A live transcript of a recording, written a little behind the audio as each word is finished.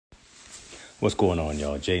What's going on,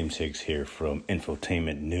 y'all? James Higgs here from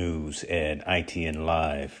Infotainment News and ITN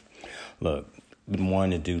Live. Look, been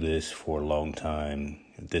wanting to do this for a long time.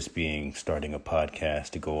 This being starting a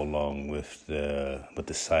podcast to go along with the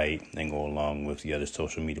site and go along with the other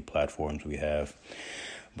social media platforms we have.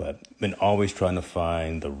 But been always trying to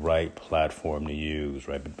find the right platform to use,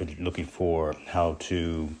 right? Been looking for how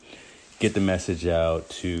to get the message out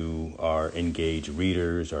to our engaged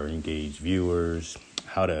readers, our engaged viewers,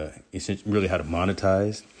 how to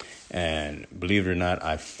monetize. And believe it or not,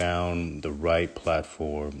 I found the right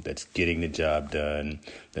platform that's getting the job done,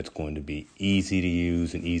 that's going to be easy to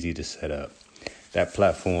use and easy to set up. That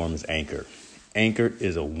platform is Anchor. Anchor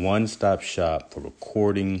is a one-stop shop for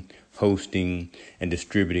recording, hosting, and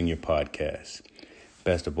distributing your podcast.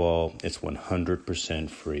 Best of all, it's 100%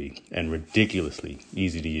 free and ridiculously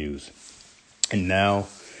easy to use. And now,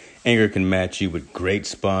 Anchor can match you with great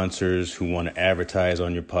sponsors who want to advertise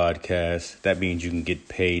on your podcast. That means you can get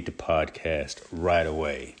paid to podcast right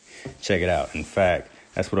away. Check it out. In fact,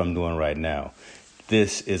 that's what I'm doing right now.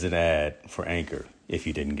 This is an ad for Anchor, if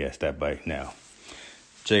you didn't guess that by now.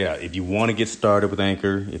 Check it out. If you want to get started with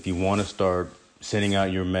Anchor, if you want to start sending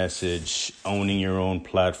out your message, owning your own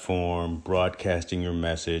platform, broadcasting your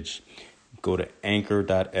message, go to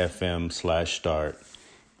anchor.fm/start.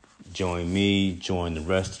 Join me, join the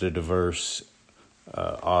rest of the diverse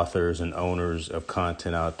authors and owners of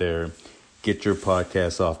content out there. Get your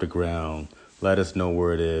podcast off the ground. Let us know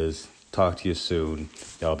where it is. Talk to you soon.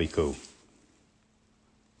 Y'all be cool.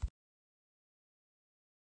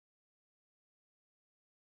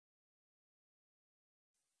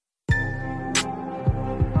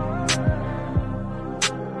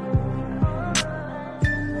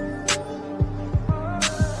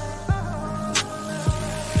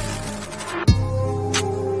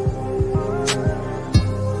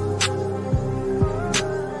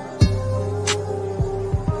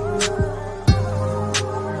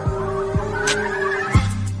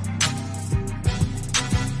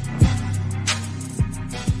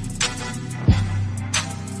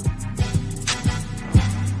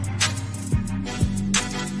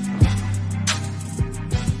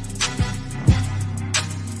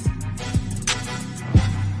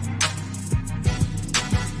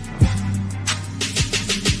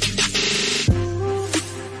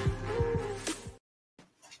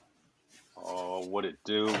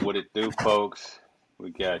 What it do, folks? We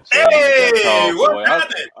got James. Hey, what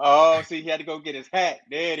happened? Oh, see, he had to go get his hat.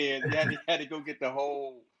 There it is. He had to go get the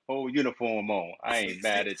whole uniform on. I ain't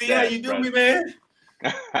mad at that. See how you do me, man?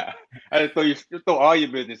 I just throw all your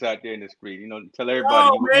business out there in the street. Tell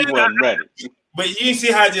everybody you wasn't ready. But you didn't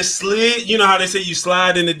see how I just slid. You know how they say you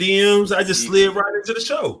slide in the DMs? I just slid right into the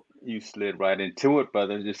show. You slid right into it,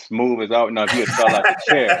 brother. Just smooth as out. Now, if you had fell out the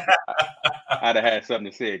chair, I'd have had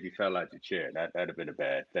something to say if you fell out your chair. That'd have been a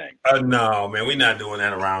bad thing. No, man, we're not doing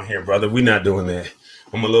that around here, brother. We're not doing that.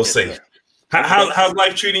 I'm a little safe. How's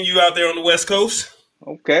life treating you out there on the West Coast?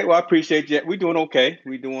 Okay, well, I appreciate you. We're doing okay.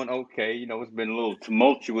 It's been a little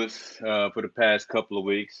tumultuous for the past couple of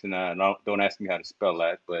weeks, and don't ask me how to spell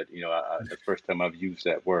that, but the first time I've used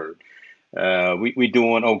that word. We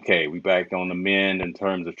doing okay. We back on the mend in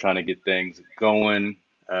terms of trying to get things going.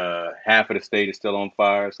 Half of the state is still on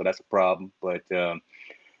fire, so that's a problem. But the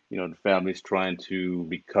family's trying to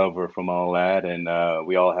recover from all that, and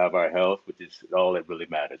we all have our health, which is all that really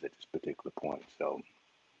matters at this particular point. So,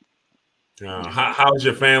 how's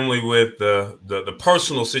your family with the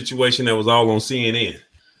personal situation that was all on CNN?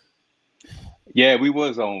 Yeah, we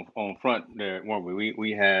was on front there, weren't we?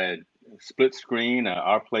 We had split screen.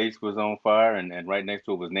 Our place was on fire, and right next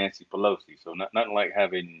to it was Nancy Pelosi. So nothing like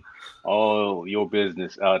having all your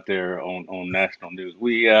business out there on national news.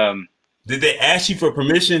 We did they ask you for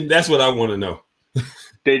permission? That's what I want to know.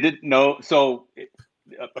 They didn't know. So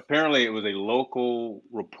apparently, it was a local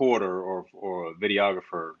reporter or a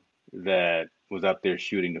videographer that was up there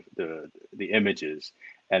shooting the images,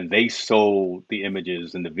 and they sold the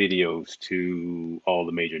images and the videos to all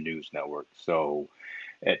the major news networks. So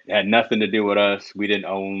it had nothing to do with us. We didn't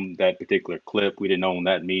own that particular clip. We didn't own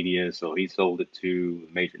that media. So he sold it to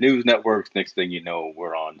major news networks. Next thing you know,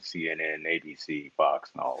 we're on CNN, ABC,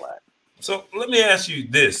 Fox, and all that. So let me ask you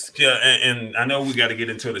this, and I know we got to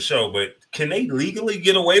get into the show, but can they legally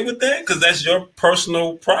get away with that? Because that's your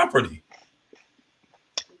personal property.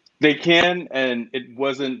 They can, and it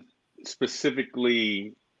wasn't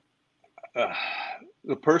specifically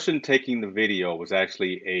the person taking the video was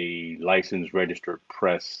actually a licensed registered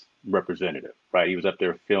press representative, right? He was up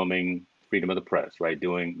there filming freedom of the press, right?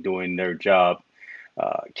 Doing their job,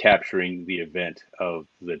 capturing the event of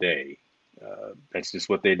the day. That's just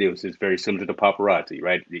what they do. It's very similar to paparazzi,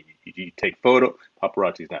 right? You take photo.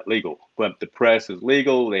 Paparazzi is not legal, but the press is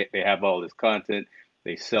legal. They have all this content.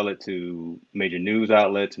 They sell it to major news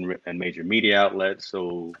outlets and major media outlets,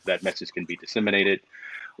 so that message can be disseminated.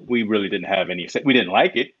 We really didn't have any. We didn't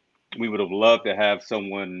like it. We would have loved to have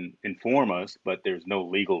someone inform us, but there's no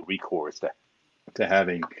legal recourse to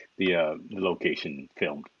having the location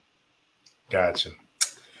filmed. Gotcha.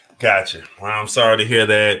 Well, I'm sorry to hear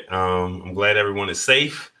that. I'm glad everyone is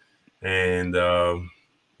safe, and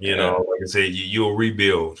you know, like I said, you'll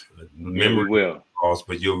rebuild. We will. Lost,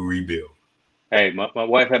 but you'll rebuild. Hey, my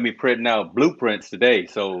wife had me printing out blueprints today,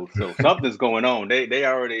 so something's going on. They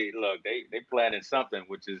already they planning something,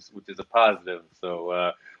 which is a positive.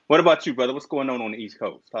 So, what about you, brother? What's going on the East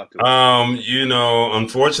Coast? Talk to us. You know,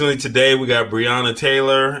 unfortunately today we got Breonna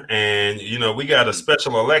Taylor, and you know we got a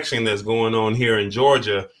special election that's going on here in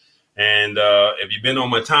Georgia. And if you've been on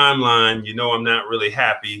my timeline, you know I'm not really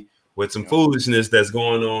happy with some foolishness that's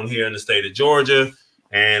going on here in the state of Georgia.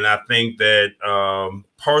 And I think that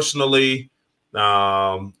personally,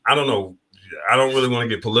 I don't know. I don't really want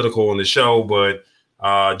to get political on the show, but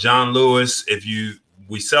John Lewis,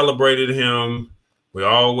 we celebrated him. We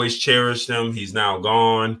always cherished him. He's now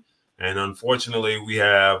gone. And unfortunately, we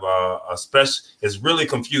have a special. It's really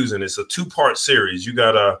confusing. It's a 2-part series. You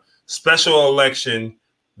got a special election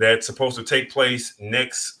that's supposed to take place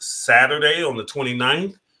next Saturday on the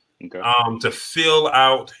 29th to fill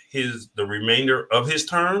out the remainder of his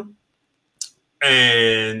term.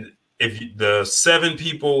 And if the 7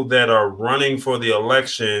 people that are running for the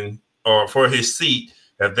election or for his seat,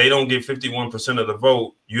 if they don't get 51% of the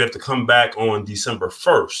vote, you have to come back on December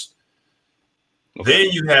 1st. Okay.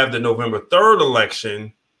 Then you have the November 3rd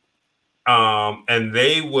election, and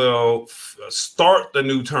they will start the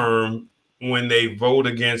new term when they vote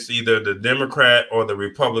against either the Democrat or the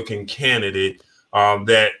Republican candidate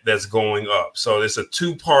that's going up. So it's a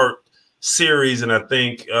 2-part series, and I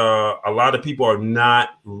think a lot of people are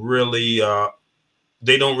not really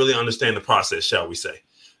they don't really understand the process, shall we say.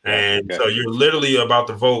 And so you're literally about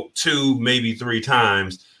to vote 2, maybe 3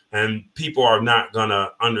 times, and people are not going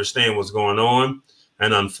to understand what's going on.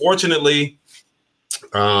 And unfortunately,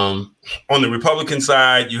 on the Republican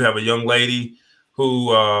side, you have a young lady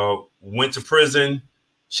who went to prison.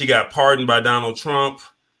 She got pardoned by Donald Trump,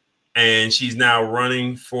 and she's now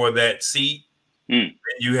running for that seat. And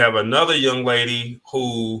you have another young lady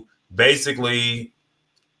who basically,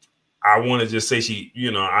 I want to just say she,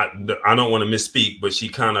 you know, I don't want to misspeak, but she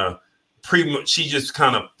just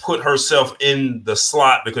kind of put herself in the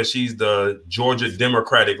slot because she's the Georgia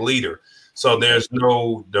Democratic leader. So there's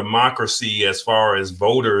no democracy as far as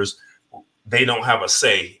voters. They don't have a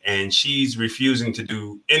say, and she's refusing to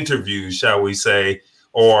do interviews, shall we say,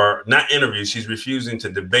 or not interviews. She's refusing to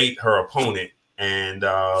debate her opponent. And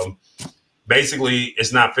basically,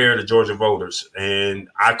 it's not fair to Georgia voters. And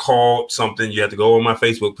I called something. You have to go on my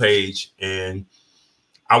Facebook page. And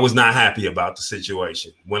I was not happy about the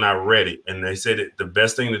situation when I read it. And they said the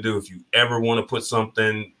best thing to do if you ever want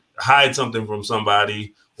to hide something from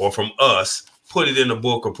somebody or from us, put it in a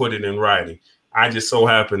book or put it in writing. I just so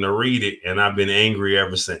happened to read it, and I've been angry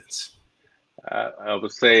ever since. I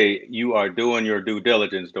would say you are doing your due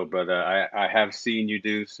diligence, though, brother. I have seen you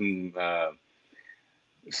do some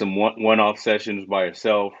one-off sessions by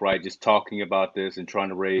yourself, right? Just talking about this and trying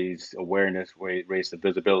to raise awareness, raise the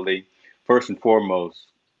visibility. First and foremost,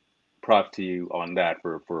 props to you on that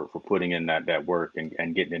for putting in that work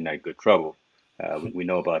and getting in that good trouble. We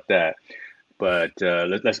know about that. But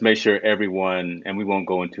let's make sure everyone, and we won't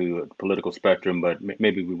go into a political spectrum, but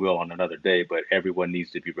maybe we will on another day, but everyone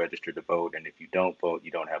needs to be registered to vote. And if you don't vote,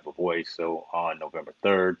 you don't have a voice. So on November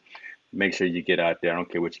 3rd, make sure you get out there. I don't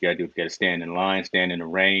care what you got to do. If you got to stand in line, stand in the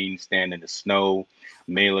rain, stand in the snow,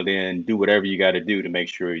 mail it in, do whatever you got to do to make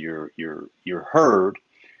sure you're heard.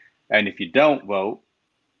 And if you don't vote,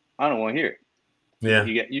 I don't want to hear it. Yeah.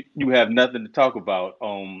 You have nothing to talk about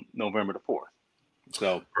on November the 4th.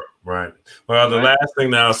 So right. Well, the last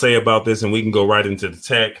thing that I'll say about this, and we can go right into the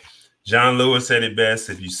tech. John Lewis said it best.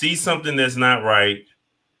 If you see something that's not right,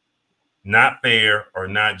 not fair, or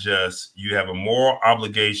not just, you have a moral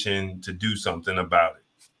obligation to do something about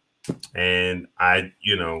it. And I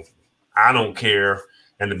don't care.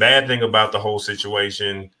 And the bad thing about the whole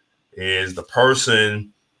situation is the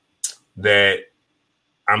person that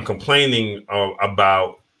I'm complaining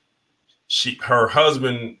about, her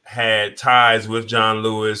husband had ties with John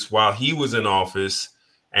Lewis while he was in office,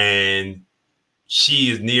 and she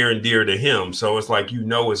is near and dear to him. So it's like,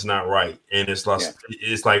 it's not right. And it's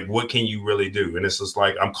like, what can you really do? And it's just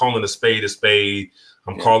like, I'm calling a spade.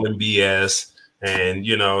 I'm calling BS. And,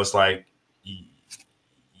 it's like,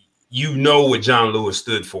 you know what John Lewis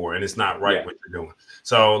stood for, and it's not right Yeah. what you're doing.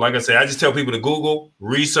 So, like I said, I just tell people to Google,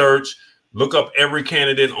 research, look up every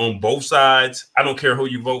candidate on both sides. I don't care who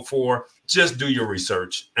you vote for. Just do your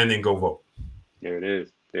research and then go vote. There it is.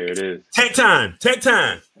 There it is. Take time. Take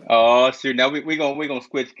time. Oh, shoot. Now we gonna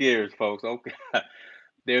switch gears, folks. Okay.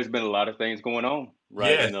 There's been a lot of things going on,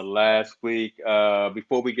 right? In Yes. the last week.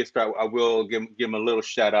 Before we get started, I will give them a little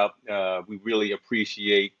shout out. We really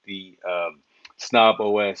appreciate the Snob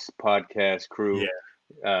OS podcast Yeah. crew,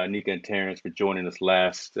 Nika and Terrence, for joining us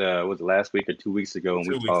was it last week or 2 weeks ago? And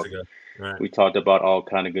 2 weeks ago. Right. we talked about all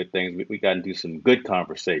kind of good things. We got into some good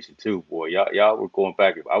conversation too, boy. Y'all were going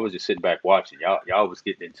back. I was just sitting back watching. Y'all was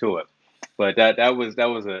getting into it. But that was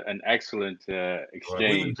an excellent Right. We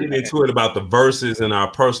exchange. were getting into it about the verses and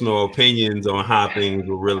our personal opinions on how things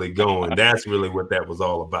were really going. That's really what that was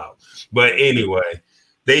all about. But anyway,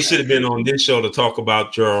 they should have been on this show to talk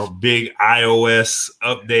about your big iOS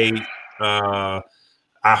update.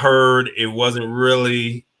 I heard it wasn't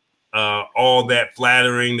really all that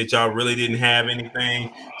flattering, that y'all really didn't have anything.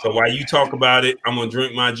 So while you talk about it, I'm gonna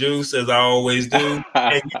drink my juice as I always do,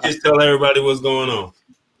 and you just tell everybody what's going on.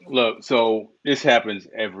 Look, so this happens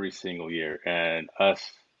every single year, and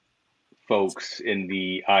us folks in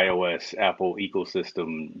the iOS Apple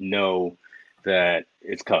ecosystem know that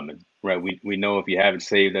it's coming, right? We know if you haven't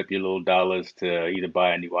saved up your little dollars to either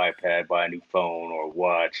buy a new iPad, buy a new phone, or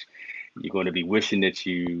watch, you're going to be wishing that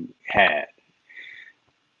you had.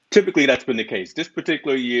 Typically, that's been the case. This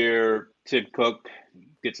particular year, Tim Cook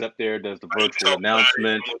gets up there, does the virtual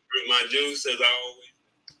announcement. I'm gonna drink my juice as I always.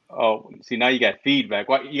 Oh, see, now you got feedback.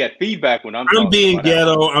 Why you got feedback when I'm I'm talking being about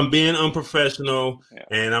Apple? ghetto. I'm being unprofessional, Yeah.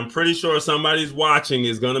 and I'm pretty sure somebody's watching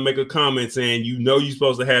is going to make a comment saying, "You know, you're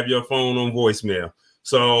supposed to have your phone on voicemail."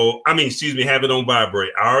 So, have it on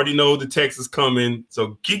vibrate. I already know the text is coming.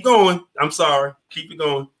 So keep going. I'm sorry. Keep it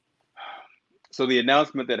going. So the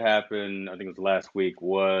announcement that happened, I think it was last week,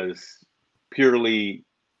 was purely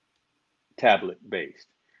tablet based.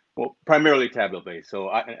 Well, primarily tablet based. So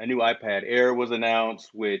a new iPad Air was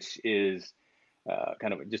announced, which is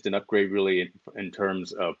kind of just an upgrade, really, in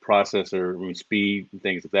terms of processor speed and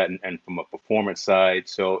things like that, and from a performance side.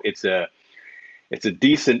 So it's a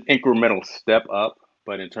decent incremental step up,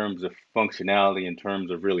 but in terms of functionality, in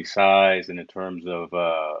terms of really size, and in terms of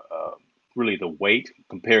really the weight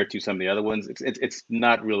compared to some of the other ones, it's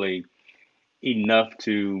not really enough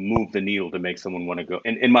to move the needle to make someone want to go,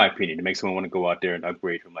 in my opinion, to make someone want to go out there and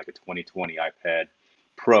upgrade from like a 2020 iPad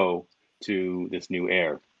Pro to this new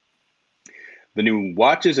Air. The new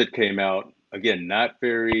watches that came out, again, not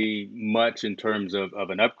very much in terms of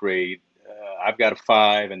an upgrade. I've got a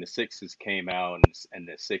 5, and the 6s came out, and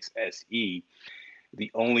the 6 SE.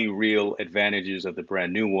 The only real advantages of the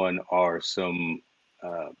brand new one are some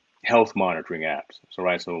health monitoring apps. So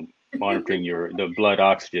monitoring the blood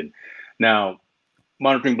oxygen. Now,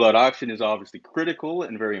 monitoring blood oxygen is obviously critical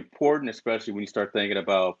and very important, especially when you start thinking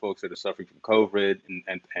about folks that are suffering from COVID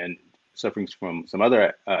and suffering from some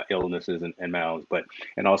other illnesses and maladies,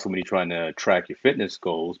 and also when you're trying to track your fitness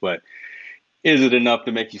goals. But is it enough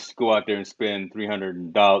to make you go out there and spend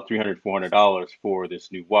 $400 for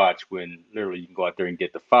this new watch when literally you can go out there and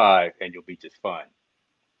get the 5 and you'll be just fine?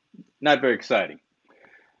 Not very exciting.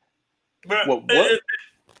 But What?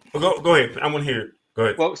 Go ahead. I want to hear it. Go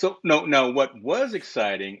ahead. Well, so no. What was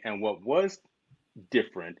exciting and what was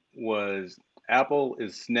different was Apple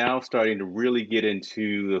is now starting to really get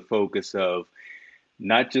into the focus of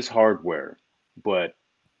not just hardware, but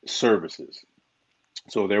services.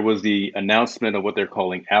 So there was the announcement of what they're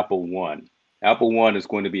calling Apple One. Apple One is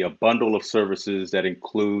going to be a bundle of services that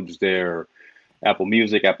includes their Apple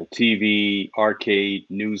Music, Apple TV, Arcade,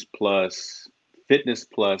 News Plus, Fitness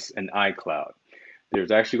Plus, and iCloud.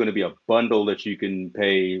 There's actually going to be a bundle that you can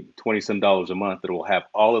pay 20 some dollars a month that will have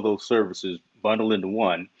all of those services bundled into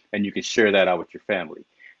one, and you can share that out with your family.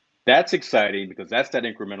 That's exciting because that's that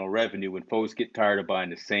incremental revenue when folks get tired of buying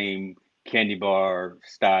the same candy bar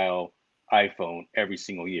style iPhone every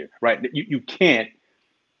single year, right? You can't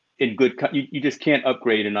you just can't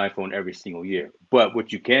upgrade an iPhone every single year. But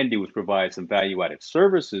what you can do is provide some value added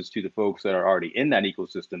services to the folks that are already in that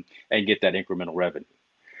ecosystem and get that incremental revenue.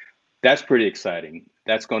 That's pretty exciting.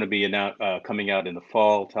 That's going to be coming out in the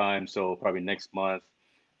fall time, so probably next month.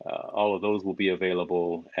 All of those will be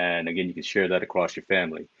available, and again, you can share that across your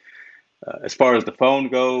family. As far as the phone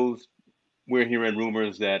goes, we're hearing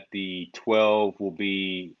rumors that the 12 will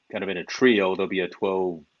be kind of in a trio. There'll be a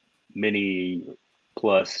 12 mini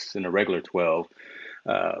plus and a regular 12.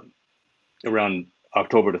 Around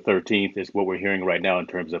October the 13th is what we're hearing right now in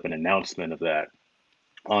terms of an announcement of that.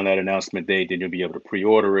 on that announcement date. Then you'll be able to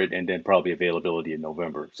pre-order it, and then probably availability in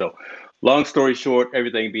November. So, long story short,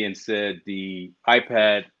 everything being said, the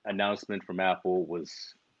iPad announcement from Apple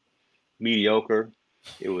was mediocre.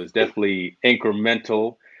 It was definitely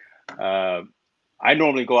incremental. Uh, I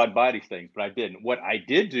normally go out and buy these things, but I didn't. What I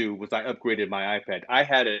did do was I upgraded my iPad. I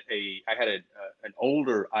had an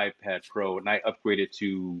older iPad Pro, and I upgraded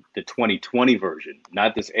to the 2020 version,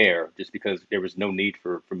 not this Air, just because there was no need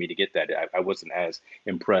for me to get that. I wasn't as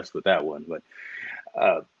impressed with that one, but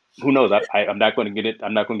uh, who knows? I'm not going to get it.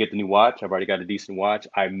 I'm not going to get the new watch. I've already got a decent watch.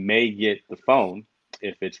 I may get the phone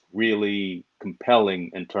if it's really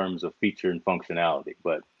compelling in terms of feature and functionality,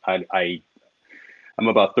 but I'm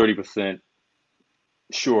about 30%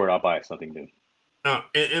 sure I'll buy something new. Now,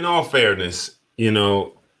 in all fairness,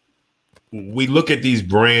 we look at these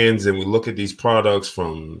brands and we look at these products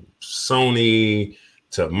from Sony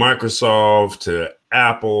to Microsoft to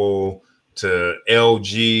Apple to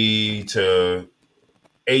LG to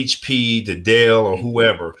HP to Dell or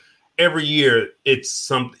whoever. Every year it's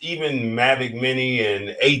some, even Mavic Mini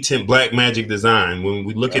and A10 Black Magic Design. When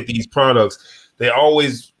we look at these products, they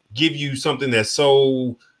always give you something that's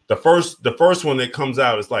so, the first one that comes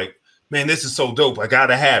out is like, man, this is so dope, I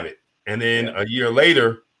gotta have it. And then a year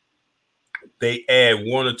later, they add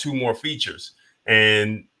one or two more features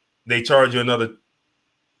and they charge you another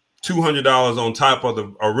 $200 on top of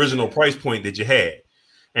the original price point that you had.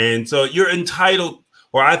 And so you're entitled,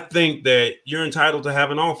 or I think that you're entitled to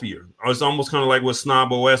have an off year. It's almost kind of like what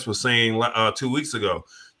Snob OS was saying 2 weeks ago.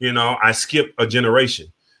 I skipped a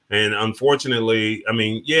generation. And unfortunately, I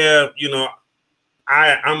mean,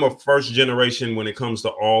 I'm a first generation when it comes to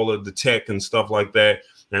all of the tech and stuff like that.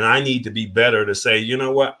 And I need to be better to say, you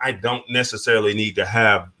know what? I don't necessarily need to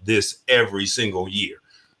have this every single year.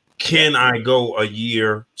 Can I go a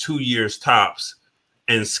year, 2 years tops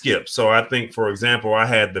and skip? So I think, for example, I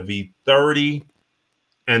had the V30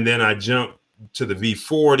 and then I jumped to the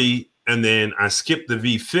V40 and then I skipped the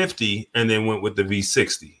V50 and then went with the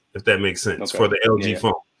V60, if that makes sense, for the LG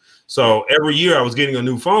phone. So every year I was getting a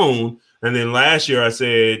new phone. And then last year I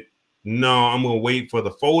said, no, I'm going to wait for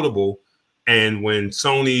the foldable. And when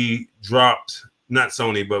Sony dropped, not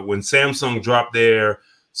Sony, but when Samsung dropped their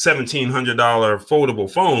 $1,700 foldable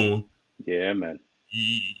phone, yeah, man,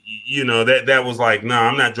 that was like, no,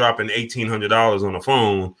 I'm not dropping $1,800 on a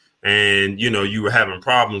phone. And you were having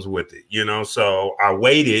problems with it, so I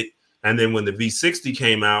waited. And then when the V60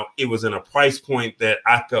 came out, it was in a price point that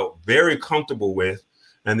I felt very comfortable with.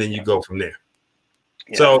 And then you go from there.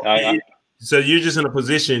 Yeah, so you're just in a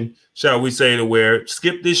position, shall we say, to where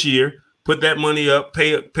skip this year, put that money up,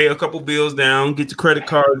 pay a couple bills down, get your credit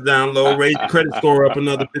cards down low, raise your credit score up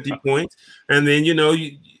another 50 points. And then,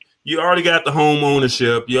 you already got the home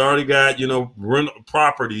ownership. You already got, rent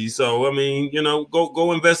property. So, I mean,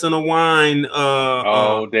 go invest in a wine.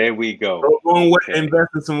 There we go. Go invest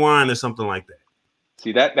in some wine or something like that.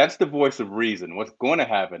 See, that's the voice of reason. What's going to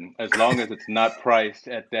happen, as long as it's not priced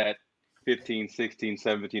at that $1,500, $1,600,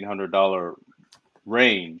 $1,700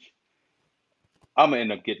 range, I'm gonna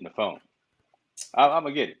end up getting the phone. I'm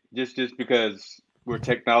gonna get it just because we're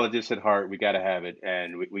technologists at heart. We got to have it,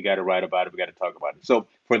 and we got to write about it. We got to talk about it. So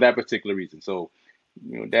for that particular reason, so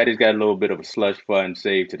Daddy's got a little bit of a slush fund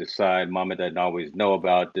saved to the side. Mama doesn't always know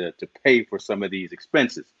about to pay for some of these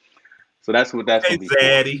expenses. So that's what that's. Hey,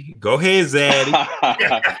 Zaddy. Go ahead, Zaddy.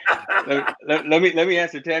 let me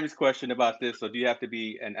answer Tammy's question about this. So do you have to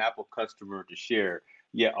be an Apple customer to share?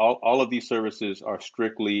 Yeah, all of these services are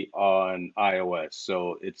strictly on iOS.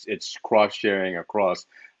 So it's cross sharing across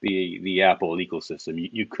the Apple ecosystem.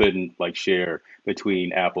 You couldn't share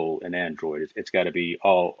between Apple and Android. It's got to be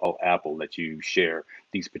all Apple that you share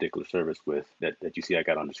these particular service with that you see I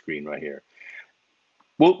got on the screen right here.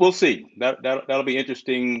 We'll see. That'll be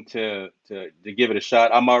interesting to give it a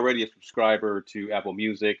shot. I'm already a subscriber to Apple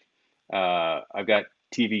Music. I've got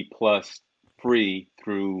TV Plus free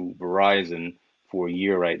through Verizon for a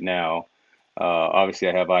year right now. Obviously,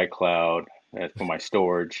 I have iCloud for my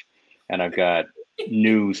storage, and I've got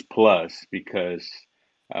News Plus because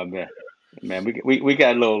man, we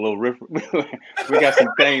got a little riff. We got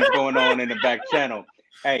some things going on in the back channel.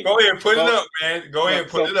 Hey, go ahead, put it up, man. Go ahead,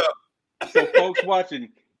 put it up. So folks watching,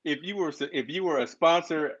 if you were a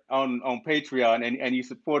sponsor on Patreon and you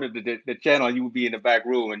supported the channel, you would be in the back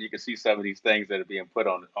room and you can see some of these things that are being put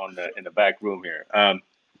on in the back room here.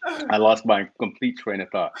 I lost my complete train of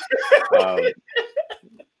thought.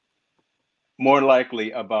 More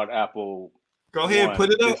likely about Apple. Go ahead,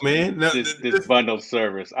 put it up, man. This bundled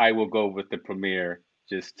service, I will go with the Premier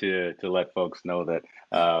just to let folks know that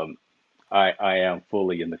I am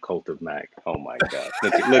fully in the cult of Mac. Oh my God!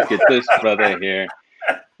 Look at this brother here.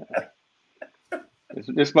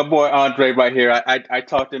 This is my boy Andre right here. I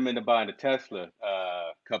talked him into buying a Tesla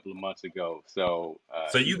a couple of months ago. So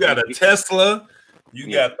So you got a Tesla, you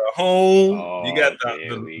yeah. got the home, you got Oh,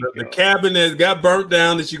 there we the go. cabin that got burnt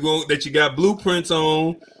down that you got blueprints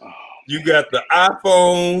on. Oh, You got the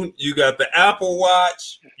iPhone, you got the Apple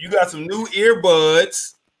Watch, you got some new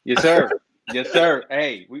earbuds. yes, sir. Yes, sir.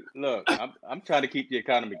 Hey, look. I'm trying to keep the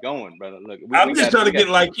economy going, brother. Look, I'm we just got trying we to got.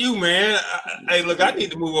 get like you, man. Hey, look, I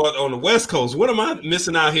need to move on the West Coast. What am I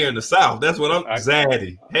missing out here in the South? That's what I'm.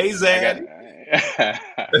 Zaddy. Hey, I got.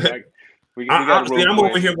 Zaddy. We got a See, road I'm over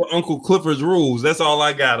boy. here with Uncle Clifford's rules. That's all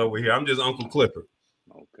I got over here. I'm just Uncle Clifford.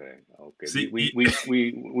 Okay. See,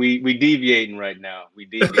 We deviating right now. We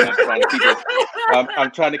deviating.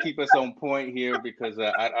 I'm trying to keep us on point here because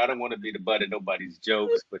I don't want to be the butt of nobody's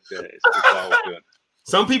jokes, but it's all good.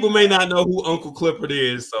 some people may not know who Uncle Clifford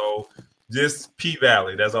is, so just P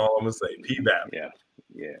Valley. That's all I'm gonna say. P Valley.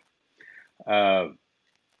 Yeah.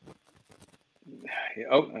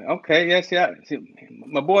 Okay. Yes. Yeah. See,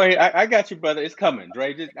 my boy, I got you, brother. It's coming,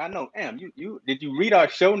 Dre. I know. Damn. You did you read our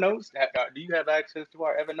show notes? Do you have access to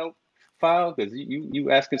our Evernote file? Because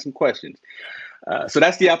you asking some questions. So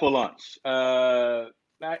that's the Apple launch. I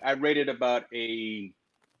rated about a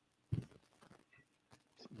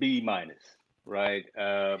B minus, right?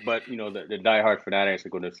 But the diehard fanatics are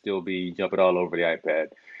going to still be jumping all over the iPad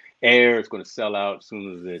Air. Is going to sell out as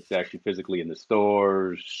soon as it's actually physically in the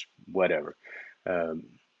stores. Whatever.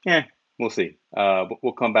 Yeah, we'll see.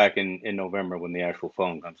 We'll come back in November when the actual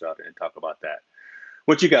phone comes out and talk about that.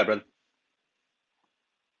 What you got, brother?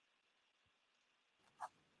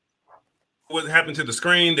 What happened to the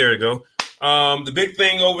screen? There you go. The big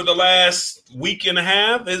thing over the last week and a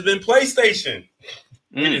half has been PlayStation.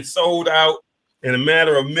 It sold out in a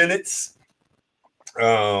matter of minutes.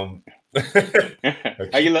 How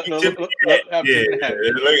you look? Like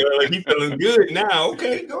he feeling good now.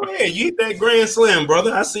 Okay, go ahead. You hit that grand slam,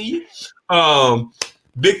 brother. I see you.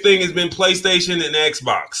 Big thing has been PlayStation and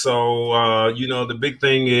Xbox. So the big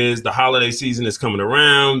thing is the holiday season is coming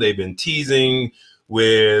around. They've been teasing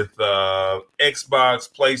with Xbox,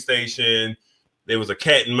 PlayStation. There was a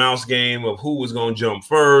cat and mouse game of who was going to jump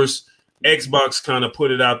first. Xbox kind of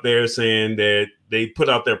put it out there saying that they put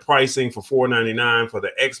out their pricing for $4.99 for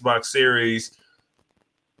the Xbox Series.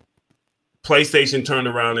 PlayStation turned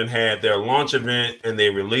around and had their launch event, and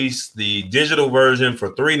they released the digital version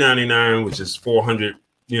for $3.99, which is $400,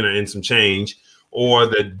 and some change, or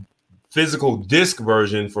the physical disc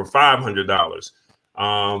version for $500.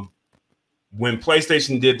 When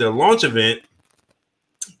PlayStation did the launch event,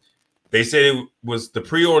 they said it was the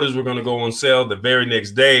pre-orders were going to go on sale the very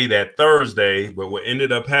next day, that Thursday. But what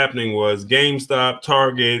ended up happening was GameStop,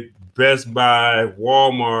 Target, Best Buy,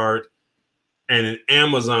 Walmart, and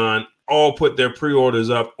Amazon all put their pre-orders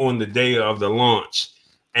up on the day of the launch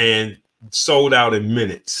and sold out in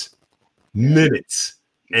minutes.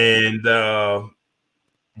 And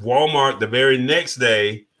Walmart the very next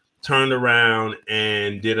day turned around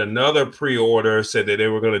and did another pre-order, said that they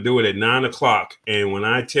were going to do it at 9:00. And when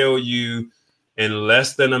I tell you in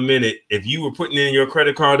less than a minute, if you were putting in your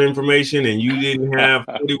credit card information and you didn't have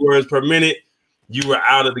 40 words per minute, you were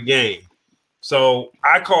out of the game. So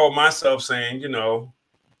I called myself saying,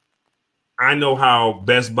 I know how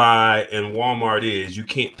Best Buy and Walmart is. You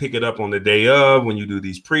can't pick it up on the day of. When you do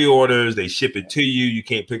these pre-orders, they ship it to you. You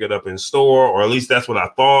can't pick it up in store, or at least that's what I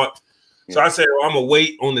thought. So I said, well, I'm going to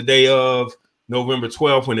wait on the day of November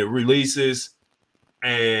 12th when it releases.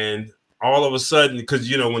 And all of a sudden, because,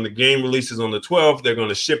 when the game releases on the 12th, they're going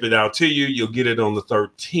to ship it out to you. You'll get it on the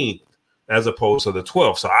 13th as opposed to the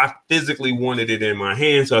 12th. So I physically wanted it in my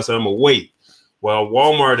hand. So I said, I'm going to wait. Well,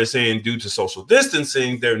 Walmart is saying due to social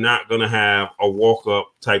distancing, they're not going to have a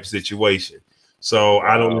walk-up type situation. So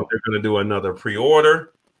I don't know if they're going to do another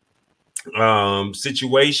pre-order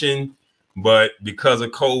situation. But because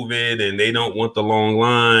of COVID and they don't want the long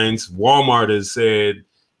lines, Walmart has said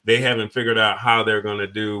they haven't figured out how they're going to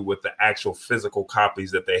do with the actual physical copies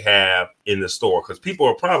that they have in the store. Because people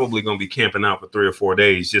are probably going to be camping out for 3 or 4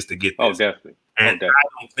 days just to get this. Oh, definitely. And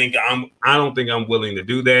I don't think I'm willing to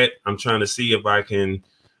do that. I'm trying to see if I can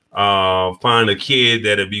find a kid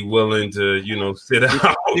that'd be willing to, sit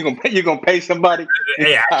out. You're gonna pay somebody?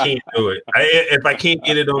 Hey, I can't do it. If I can't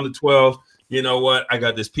get it on the 12th, you know what? I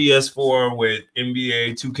got this PS4 with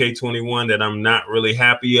NBA 2K21 that I'm not really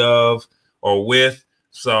happy of or with.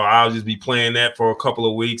 So I'll just be playing that for a couple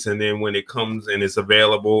of weeks. And then when it comes and it's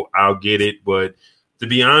available, I'll get it. But to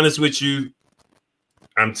be honest with you,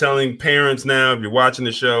 I'm telling parents now, if you're watching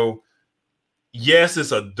the show, yes,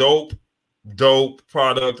 it's a dope dope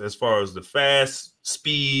product as far as the fast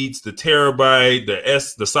speeds, the terabyte,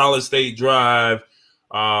 the solid state drive,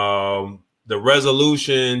 the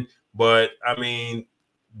resolution. But I mean,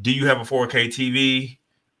 do you have a 4K TV?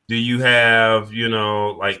 Do you have,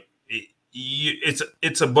 like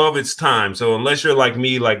it's above its time. So unless you're like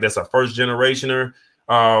me, like that's a first generationer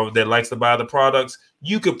that likes to buy the products,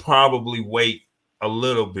 you could probably wait a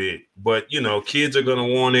little bit. But kids are gonna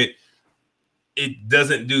want it. It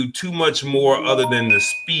doesn't do too much more other than the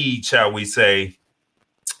speed, shall we say,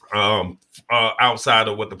 outside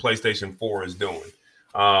of what the PlayStation 4 is doing.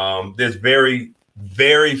 There's very,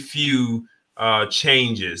 very few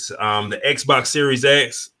changes. The Xbox Series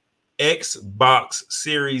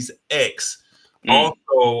X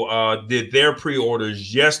also did their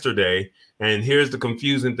pre-orders yesterday. And here's the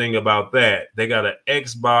confusing thing about that. They got an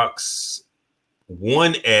Xbox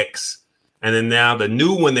One X, and then now the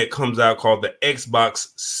new one that comes out called the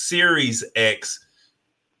Xbox Series X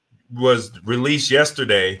was released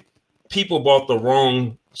yesterday. People bought the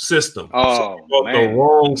wrong system. The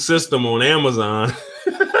wrong system on Amazon.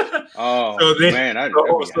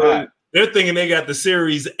 They're thinking they got the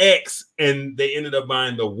Series X and they ended up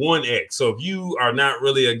buying the One X. So if you are not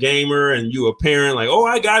really a gamer and you a parent, like, oh,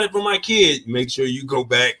 I got it for my kid, make sure you go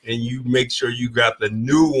back and you make sure you got the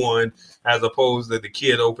new one, as opposed to the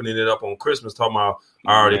kid opening it up on Christmas talking about,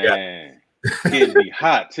 I already got it. Kid be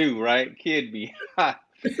hot too, right? Kid be hot.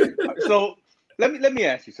 So let me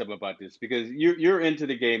ask you something about this, because you're into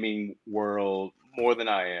the gaming world more than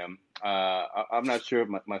I am. I'm not sure if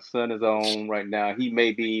my son is on right now. He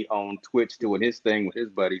may be on Twitch doing his thing with his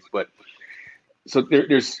buddies. But so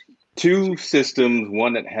there's two systems,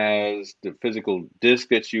 one that has the physical disc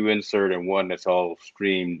that you insert and one that's all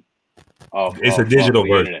streamed off. It's a digital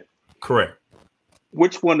version. Internet. Correct.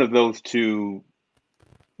 Which one of those two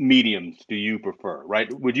mediums do you prefer,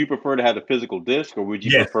 right? Would you prefer to have the physical disc, or would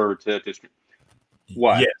you prefer to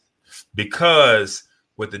why? Yes, because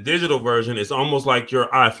with the digital version, it's almost like your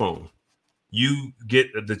iPhone. You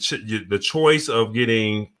get the choice of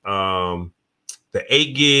getting the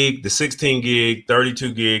 8 gig, the 16 gig,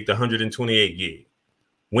 32 gig, the 128 gig.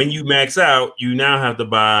 When you max out, you now have to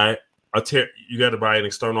buy you got to buy an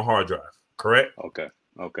external hard drive, correct? Okay.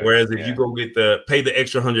 Whereas if you go pay the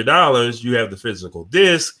extra $100, you have the physical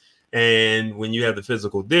disc. And when you have the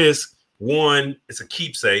physical disc, one, it's a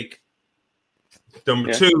keepsake.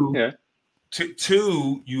 Number two,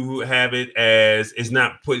 you have it as it's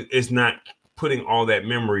not putting all that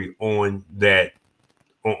memory on that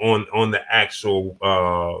on the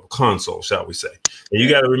actual console, shall we say. And you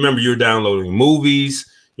got to remember, you're downloading movies,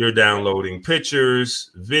 you're downloading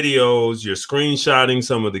pictures, videos, you're screenshotting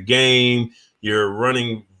some of the game, you're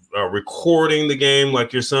recording the game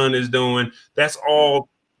like your son is doing. That's all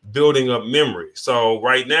building up memory. So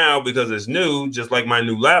right now, because it's new, just like my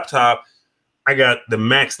new laptop, I got the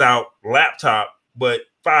maxed out laptop, but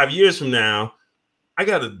 5 years from now, I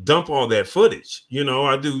got to dump all that footage.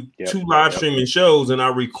 I do two live streaming shows, and I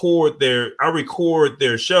record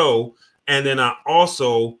their show, and then I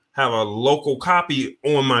also have a local copy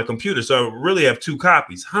on my computer. So I really have two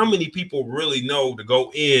copies. How many people really know to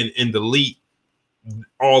go in and delete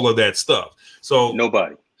all of that stuff? So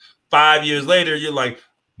nobody. 5 years later, you're like,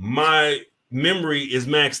 my memory is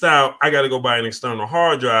maxed out. I got to go buy an external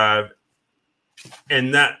hard drive.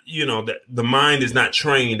 And not, the mind is not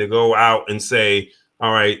trained to go out and say,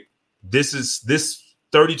 all right, this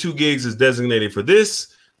 32 gigs is designated for this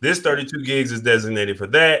 32 gigs is designated for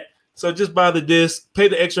that. So just buy the disc, pay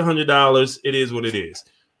the extra $100. It is what it is.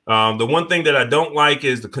 The one thing that I don't like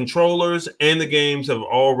is the controllers and the games have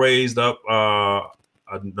all raised up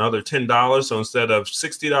another $10. So instead of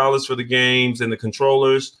 $60 for the games and the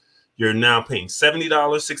controllers, you're now paying $70,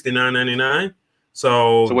 $69.99.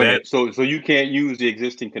 So you can't use the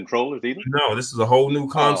existing controllers either? No, this is a whole new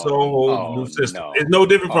console, new system. No. It's no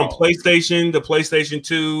different from PlayStation, the PlayStation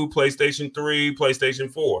 2, PlayStation 3,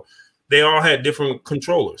 PlayStation 4. They all had different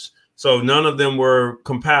controllers. So none of them were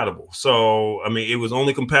compatible. So, I mean, it was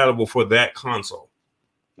only compatible for that console.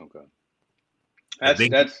 Okay. That's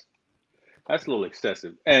a little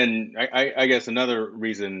excessive. And I guess another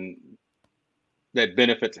reason that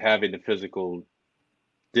benefits having the physical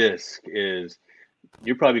disc is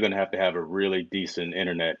you're probably going to have a really decent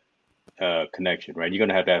internet connection, right? You're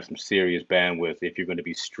going to have some serious bandwidth if you're going to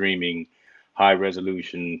be streaming high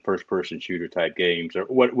resolution first person shooter type games or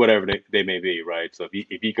whatever they may be, right? So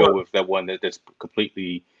if you go with that one that's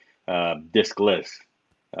completely diskless,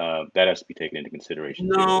 That has to be taken into consideration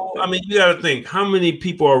too. No, I mean, you got to think how many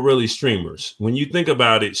people are really streamers. When you think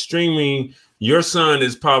about it, streaming, your son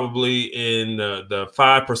is probably in the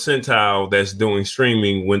 5 percentile that's doing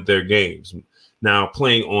streaming with their games. Now,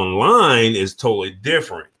 playing online is totally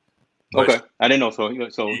different. Okay, I didn't know. So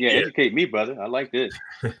yeah, educate me, brother. I like this.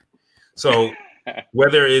 So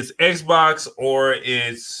whether it's Xbox or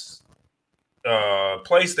it's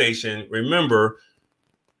PlayStation, remember,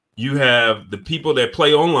 you have the people that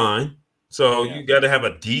play online. So you got to have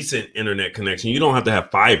a decent internet connection. You don't have to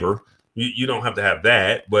have fiber. You don't have to have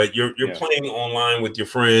that, but you're playing online with your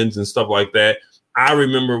friends and stuff like that. I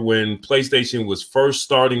remember when PlayStation was first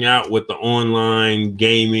starting out with the online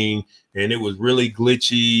gaming, and it was really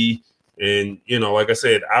glitchy. And, like I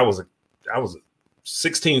said, I was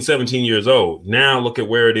 16, 17 years old. Now look at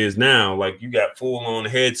where it is now. Like, you got full on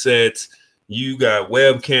headsets, you got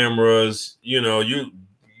web cameras, you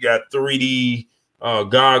got 3D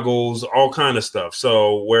goggles, all kind of stuff.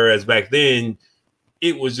 So whereas back then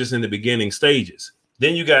it was just in the beginning stages.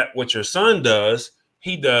 Then you got what your son does.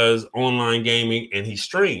 He does online gaming and he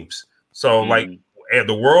streams. So like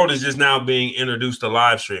the world is just now being introduced to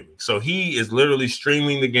live streaming. So he is literally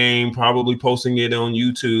streaming the game, probably posting it on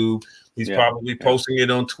YouTube. He's probably posting it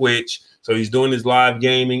on Twitch. So he's doing his live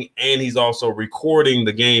gaming and he's also recording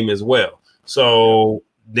the game as well. So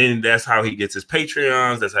then that's how he gets his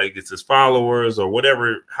Patreons. That's how he gets his followers or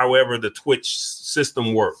whatever, however the Twitch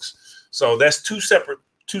system works. So that's two separate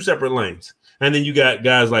lanes. And then you got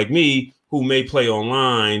guys like me who may play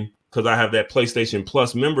online because I have that PlayStation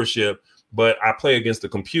Plus membership, but I play against the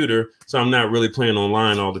computer. So I'm not really playing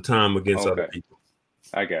online all the time against other people.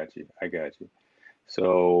 I got you.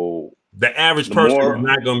 So the average person is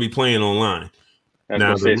not going to be playing online.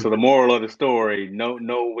 So the moral of the story: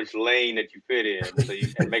 know which lane that you fit in,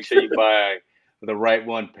 and make sure you buy the right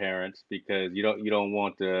one, parents, because you don't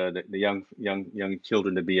want the young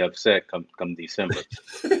children to be upset come December.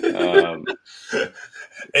 You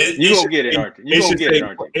gonna get it, aren't you?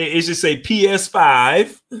 It should say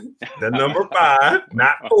PS5, the number 5,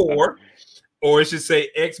 not 4, or it should say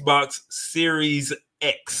Xbox Series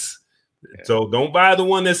X. Yeah. So don't buy the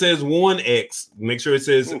one that says 1X. Make sure it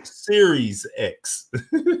says Series X.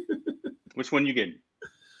 Which one you getting?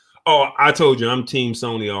 Oh, I told you I'm Team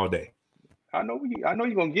Sony all day. I know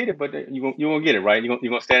you're gonna get it, but you gonna get it, right? You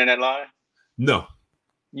gonna stand in that line? No.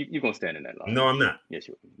 You're gonna stand in that line. No, I'm not. Yes,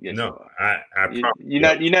 you. No,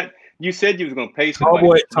 you're not. You said you was gonna pay somebody.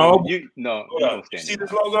 You don't stand. You see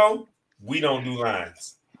this logo? We don't do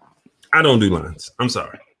lines. I don't do lines. I'm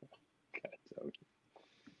sorry.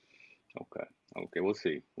 Okay, we'll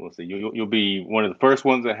see. You'll be one of the first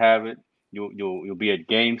ones to have it. You'll be at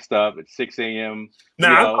GameStop at 6 a.m.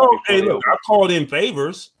 Now, I called in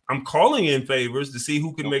favors. I'm calling in favors to see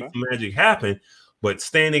who can make the magic happen. But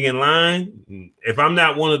standing in line, if I'm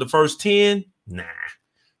not one of the first 10, nah.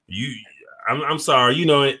 I'm sorry.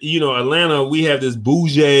 Atlanta, we have this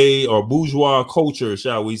bourgeois culture,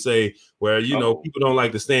 shall we say, where people don't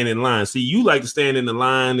like to stand in line. See, you like to stand in the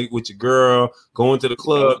line with your girl, going to the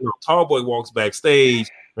club. Tall boy walks backstage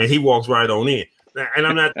and he walks right on in. And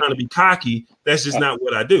I'm not trying to be cocky. That's just not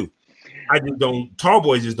what I do. I just don't. Tall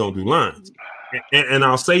boys just don't do lines. And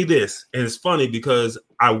I'll say this, and it's funny because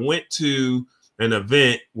I went to an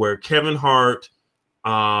event where Kevin Hart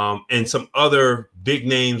and some other big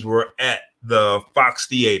names were at the Fox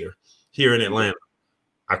Theater here in Atlanta.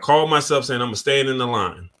 I called myself saying I'm gonna stand in the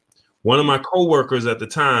line. One of my coworkers at the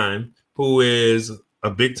time, who is a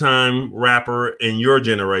big time rapper in your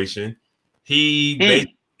generation, he that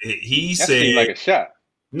said, like a shot.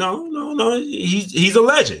 No. He's a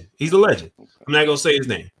legend. He's a legend. I'm not gonna say his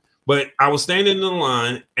name, but I was standing in the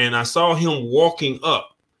line and I saw him walking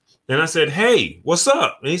up, and I said, "Hey, what's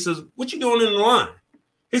up?" And he says, "What you doing in the line?"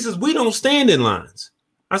 He says, "We don't stand in lines."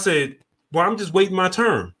 I said, "Well, I'm just waiting my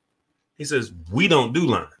turn." He says, "We don't do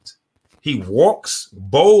lines." He walks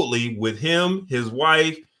boldly with him, his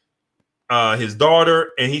wife, his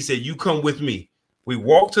daughter, and he said, "You come with me." We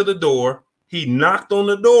walked to the door. He knocked on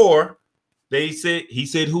the door. He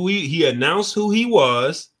said who he announced who he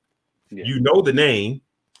was. Yeah. You know the name.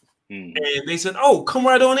 Mm-hmm. And they said, "Oh, come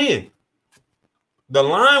right on in." The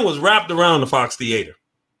line was wrapped around the Fox Theater.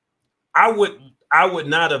 I would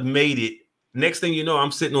not have made it. Next thing you know,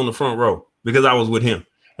 I'm sitting on the front row because I was with him.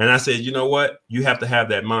 And I said, you know what? You have to have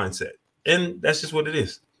that mindset. And that's just what it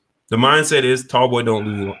is. The mindset is tall boy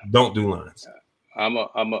don't do lines. I'm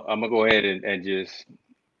gonna go ahead and just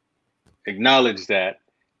acknowledge that.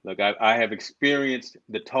 Look, I have experienced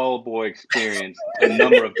the tall boy experience a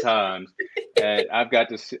number of times, and I've got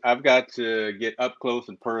to get up close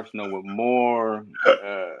and personal with more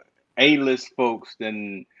A-list folks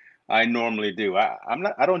than I normally do. I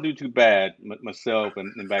don't do too bad myself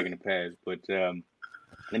and back in the past, but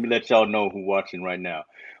let me let y'all know who watching right now.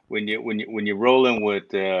 When you're rolling with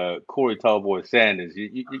Corey Tallboy Sanders,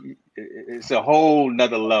 it's a whole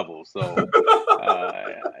nother level. So uh,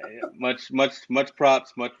 much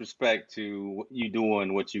props, much respect to you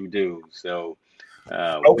doing what you do. So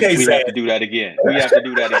Okay, we have Zach. to do that again. We have to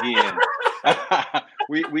do that again.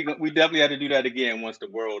 we definitely have to do that again once the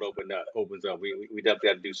world opens up. We definitely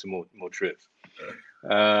have to do some more trips.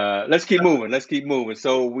 Let's keep moving. Let's keep moving.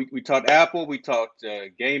 So we talked Apple. We talked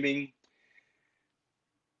gaming.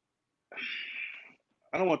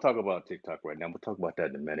 I don't want to talk about TikTok right now. We'll talk about that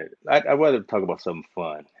in a minute. I'd rather talk about something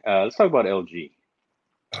fun. Let's talk about LG.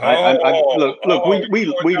 Look.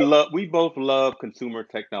 Oh, We both love consumer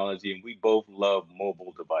technology, and we both love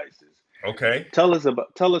mobile devices. okay. Tell us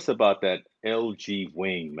about that LG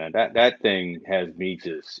Wing, man. That thing has me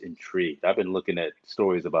just intrigued. I've been looking at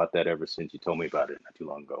stories about that ever since you told me about it not too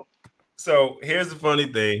long ago. So here's the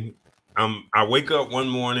funny thing. I wake up one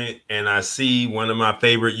morning and I see one of my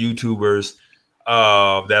favorite YouTubers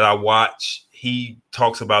that I watch. He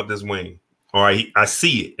talks about this wing. All right, I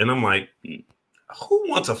see it, and I'm like, who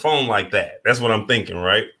wants a phone like that? That's what I'm thinking,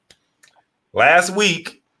 right? Last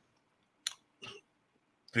week,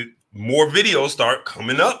 more videos start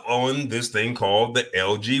coming up on this thing called the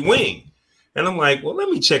LG Wing. And I'm like, well, let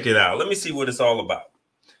me check it out. Let me see what it's all about.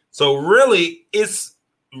 So really, it's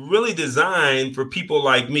really designed for people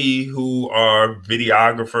like me who are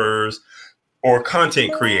videographers or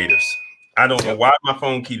content creators. I don't know why my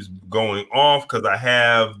phone keeps going off because I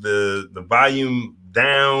have the volume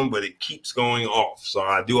down, but it keeps going off. So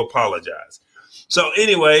I do apologize. So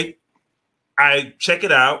anyway, I check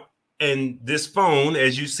it out. And this phone,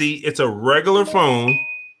 as you see, it's a regular phone.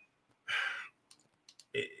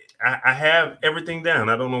 I have everything down.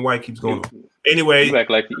 I don't know why it keeps going on. Anyway, you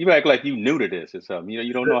act like you new to this or something.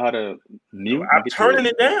 You don't know how to mute. I'm turning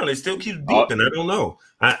it down. It still keeps beeping. I don't know.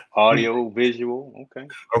 Audio, visual. Okay.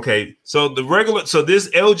 Okay. So this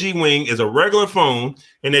LG Wing is a regular phone,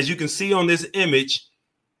 and as you can see on this image,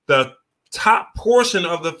 the top portion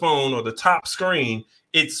of the phone or the top screen,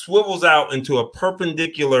 it swivels out into a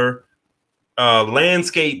perpendicular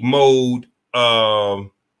landscape mode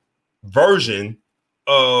version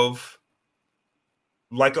of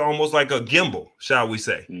almost like a gimbal, shall we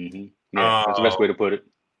say? Mm-hmm. Yeah, that's the best way to put it.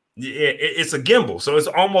 Yeah, it's a gimbal, so it's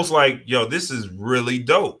almost like, yo, this is really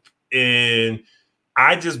dope. And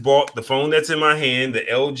I just bought the phone that's in my hand, the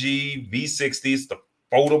LG V60. It's the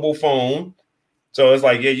foldable phone. So it's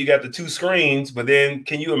like, yeah, you got the two screens, but then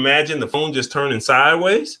can you imagine the phone just turning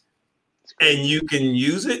sideways and you can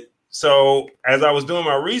use it? So as I was doing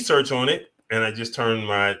my research on it, and I just turned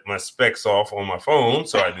my specs off on my phone,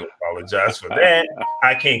 so I do apologize for that.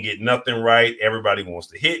 I can't get nothing right. Everybody wants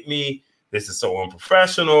to hit me. This is so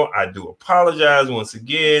unprofessional. I do apologize once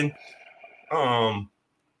again.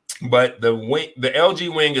 But the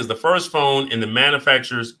LG Wing is the first phone in the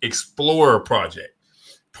manufacturer's Explorer project,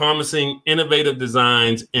 promising innovative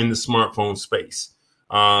designs in the smartphone space.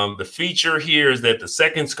 The feature here is that the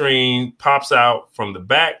second screen pops out from the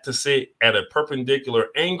back to sit at a perpendicular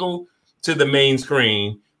angle to the main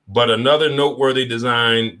screen. But another noteworthy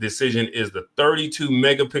design decision is the 32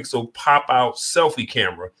 megapixel pop-out selfie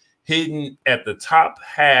camera hidden at the top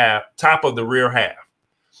of the rear half.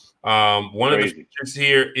 One of the features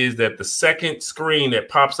here is that the second screen that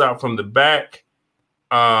pops out from the back,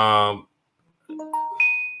 I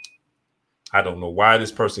don't know why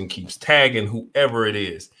this person keeps tagging whoever it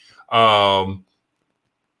is.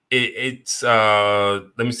 It's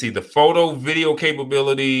let me see. The photo video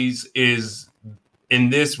capabilities is in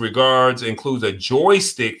this regards includes a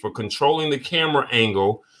joystick for controlling the camera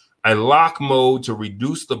angle, a lock mode to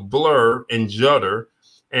reduce the blur and judder,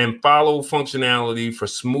 and follow functionality for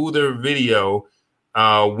smoother video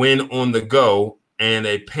when on the go, and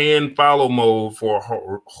a pan follow mode for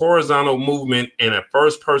horizontal movement, and a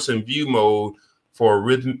first person view mode for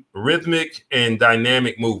rhythmic and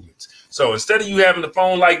dynamic movements. So instead of you having the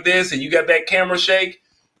phone like this and you got that camera shake,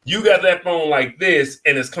 you got that phone like this,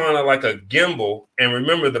 and it's kind of like a gimbal. And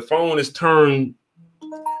remember, the phone is turned.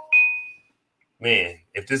 Man,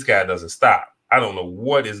 if this guy doesn't stop, I don't know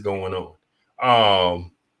what is going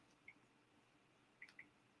on.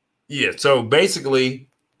 Yeah, so basically,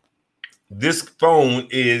 this phone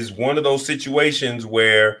is one of those situations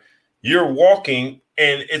where you're walking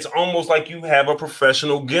and it's almost like you have a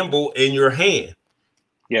professional gimbal in your hand.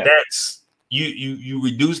 Yeah, that's you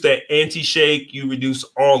reduce that anti-shake, you reduce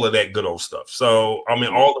all of that good old stuff. So I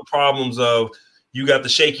mean, all the problems of you got the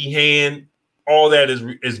shaky hand, all that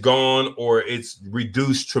is gone, or it's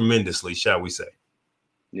reduced tremendously, shall we say?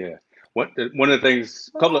 Yeah. One of the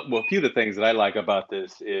things, a few of the things that I like about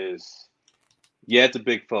this is, yeah, it's a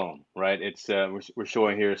big phone, right? It's we're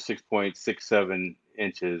showing here 6.67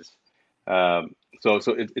 inches. So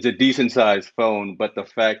it's a decent sized phone, but the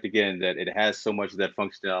fact again that it has so much of that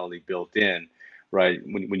functionality built in, right?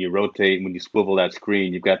 When you rotate, when you swivel that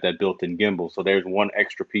screen, you've got that built-in gimbal. So there's one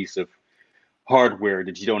extra piece of hardware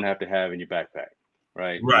that you don't have to have in your backpack,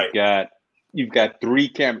 right? Right. You've got three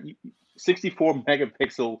cameras, 64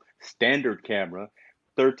 megapixel standard camera,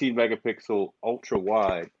 13 megapixel ultra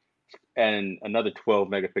wide, and another 12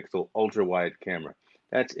 megapixel ultra wide camera.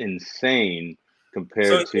 That's insane So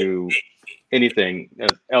compared to anything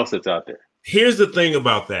else that's out there. here's the thing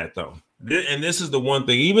about that, though. And this is the one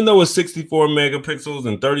thing, even though it's 64 megapixels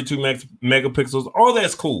and 32 megapixels, all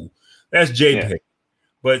that's cool. That's JPEG. Yeah.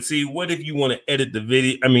 But see, what if you want to edit the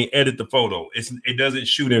video? I mean, edit the photo. It doesn't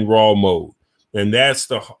shoot in RAW mode. And that's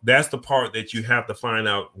the part that you have to find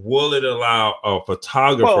out. Will it allow a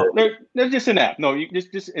photographer? Well, there's just an app. No, you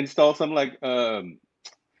just install something like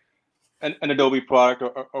an Adobe product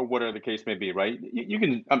or whatever the case may be, right? You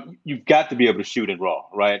can you've got to be able to shoot in RAW,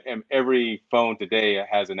 right? And every phone today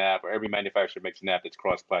has an app, or every manufacturer makes an app that's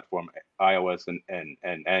cross-platform, iOS and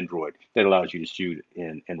Android, that allows you to shoot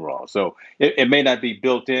in RAW. So it may not be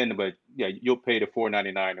built in, but yeah, you'll pay the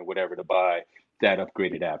 $4.99 or whatever to buy that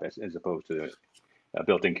upgraded app as opposed to a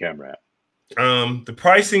built-in camera app. The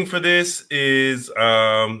pricing for this is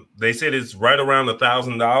they said it's right around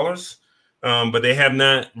 $1,000. But they have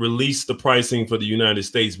not released the pricing for the United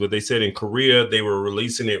States. But they said in Korea they were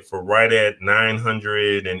releasing it for right at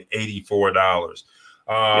 $984.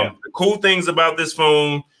 The cool things about this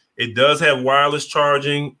phone, it does have wireless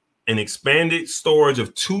charging, an expanded storage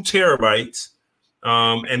of 2 terabytes,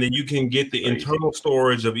 and then you can get the internal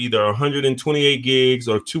storage of either 128 gigs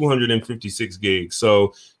or 256 gigs.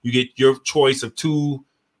 So you get your choice of 2.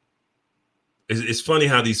 It's funny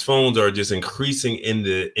how these phones are just increasing in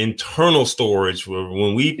the internal storage.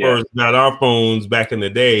 When we first got our phones back in the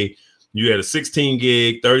day, you had a 16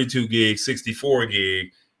 gig, 32 gig, 64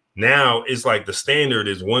 gig. Now it's like the standard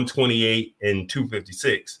is 128 and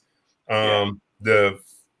 256. The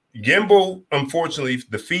gimbal, unfortunately,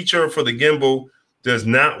 the feature for the gimbal does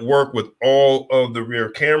not work with all of the rear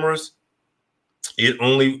cameras. It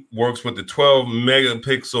only works with the 12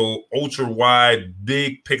 megapixel ultra wide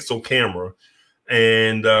big pixel camera.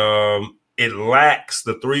 And it lacks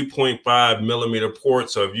the 3.5 millimeter port.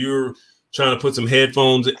 So if you're trying to put some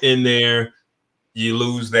headphones in there, you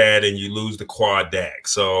lose that and you lose the quad DAC.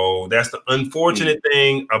 So that's the unfortunate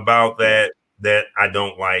thing about that I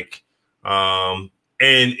don't like. And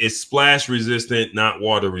it's splash resistant, not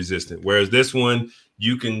water resistant. Whereas this one,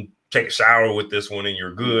 you can take a shower with this one and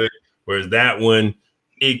you're good. Whereas that one,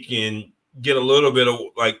 it can get a little bit of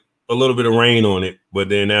rain on it, but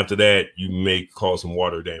then after that, you may cause some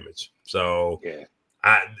water damage. So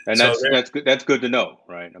that's good. That's good to know,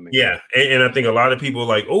 right? I mean, and I think a lot of people are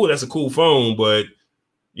like, oh, that's a cool phone, but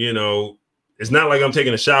you know, it's not like I'm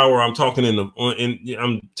taking a shower. I'm talking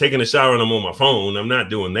I'm taking a shower and I'm on my phone. I'm not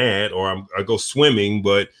doing that, or I go swimming.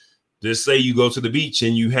 But just say you go to the beach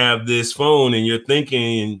and you have this phone and you're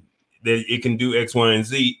thinking that it can do X, Y, and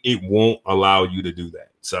Z. It won't allow you to do that.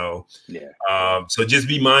 So, so just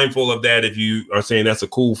be mindful of that. If you are saying that's a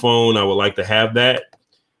cool phone, I would like to have that.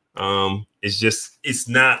 It's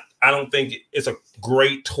not, I don't think it's a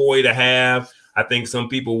great toy to have. I think some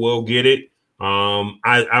people will get it.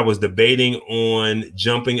 I was debating on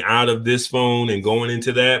jumping out of this phone and going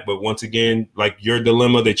into that. But once again, like your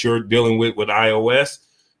dilemma that you're dealing with iOS,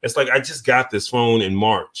 it's like, I just got this phone in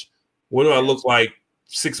March. What do I look like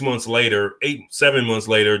 6 months later, 7 months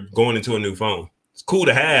later, going into a new phone? It's cool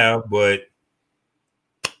to have, but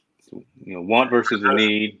want versus the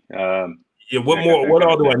need. What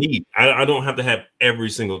all do I need? I don't have to have every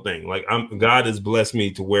single thing. Like God has blessed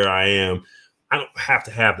me to where I am. I don't have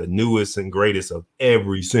to have the newest and greatest of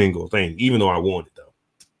every single thing, even though I want it though.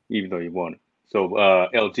 Even though you want it. So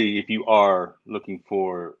LT, if you are looking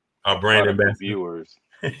for brand ambassador viewers,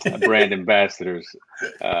 brand ambassadors,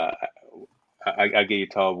 I gave you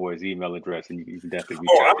Tallboy's email address, and you can definitely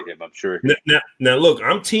reach out to him. I'm sure. Now, look,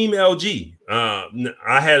 I'm Team LG.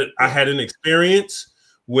 I had an experience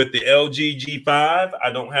with the LG G5.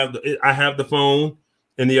 I have the phone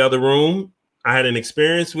in the other room. I had an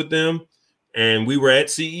experience with them, and we were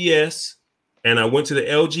at CES, and I went to the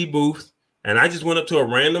LG booth, and I just went up to a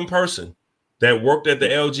random person that worked at the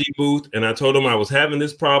LG booth, and I told him I was having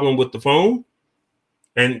this problem with the phone.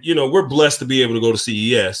 And, we're blessed to be able to go to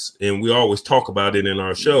CES, and we always talk about it in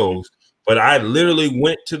our shows. But I literally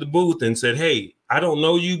went to the booth and said, "Hey, I don't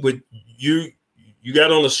know you, but you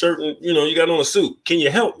got on a certain, you got on a suit. Can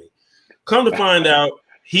you help me?" Come to find out,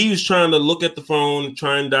 he was trying to look at the phone,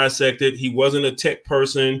 try and dissect it. He wasn't a tech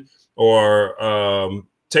person or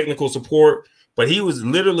technical support, but he was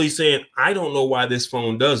literally saying, "I don't know why this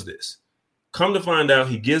phone does this." Come to find out,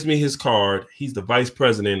 he gives me his card. He's the vice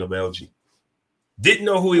president of LG. Didn't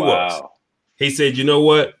know who he was. He said, "You know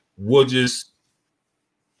what? We'll just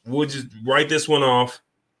write this one off."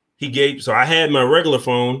 So I had my regular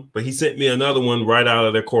phone, but he sent me another one right out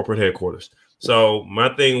of their corporate headquarters. So my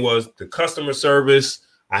thing was the customer service.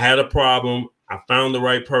 I had a problem. I found the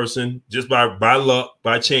right person just by luck,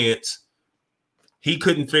 by chance. He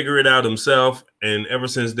couldn't figure it out himself. And ever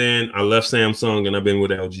since then, I left Samsung and I've been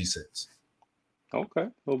with LG since. Okay.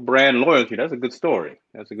 Well, brand loyalty. That's a good story.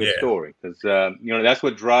 That's a good story because, that's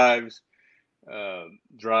what drives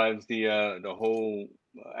the whole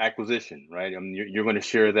acquisition, right? I mean, you're going to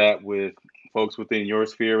share that with folks within your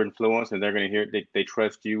sphere of influence, and they're going to hear they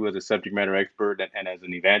trust you as a subject matter expert and as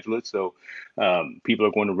an evangelist. So people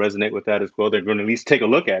are going to resonate with that as well. They're going to at least take a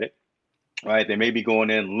look at it, right? They may be going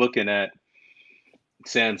in looking at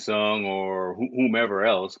Samsung or whomever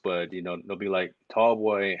else, but they'll be like,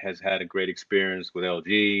 Tallboy has had a great experience with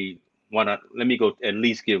LG. Why not? Let me go at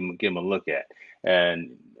least give him a look at.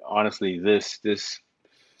 And honestly, this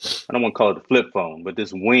I don't want to call it a flip phone, but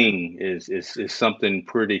this wing is something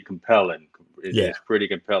pretty compelling. It's pretty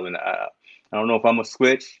compelling. I don't know if I'm gonna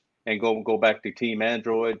switch and go back to Team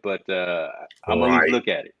Android, but I'm gonna at least look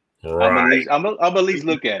at it. Right. I'm at least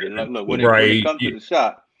look at it. Look when it comes to the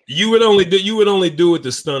shop. You would only do it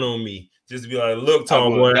to stun on me. Just to be like, "Look,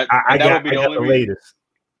 Tallboy, I got the latest."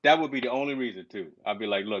 That would be the only reason too. I'd be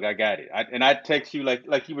like, "Look, I got it." And I text you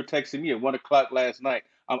like you were texting me at 1:00 last night.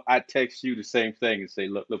 I text you the same thing and say,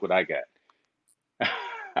 "Look what I got."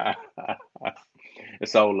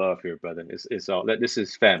 It's all love here, brother. It's all. This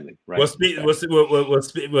is family, right? Don't get the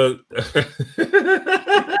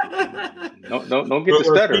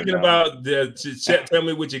stuttering. Speaking about tell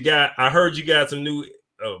me what you got. I heard you got some new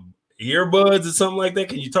earbuds or something like that.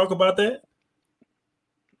 Can you talk about that?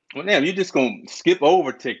 Well, damn, you're just gonna skip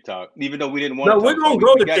over TikTok, even though we didn't want to. No, we're gonna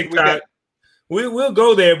go to TikTok. We'll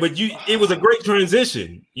go there, but it was a great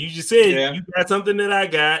transition. You just said you got something that I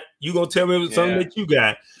got. You gonna tell me something that you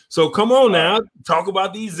got. So come on now, talk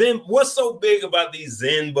about these Zen. What's so big about these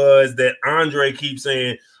Zen buds that Andre keeps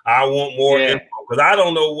saying, "I want more info," because I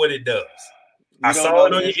don't know what it does. I saw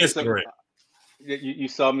it on your Instagram. You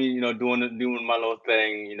saw me, doing my little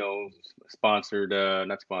thing, sponsored,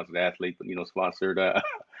 not sponsored athlete, but sponsored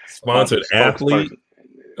athlete.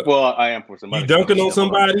 Well, I am for somebody. You dunking on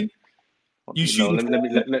somebody? You shooting?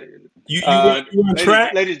 You on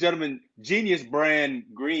track? Ladies and gentlemen, Genius Brand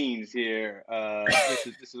Greens here.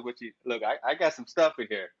 This is what you look. I got some stuff in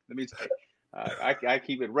here. Let me tell you. I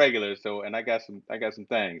keep it regular, and I got some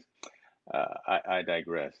things. I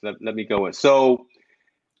digress. Let me go in. So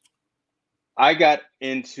I got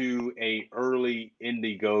into a early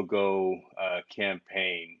Indiegogo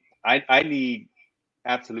campaign. I need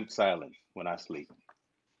absolute silence when I sleep.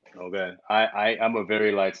 Okay, I'm a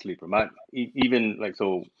very light sleeper. Even like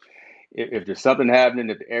so, if there's something happening,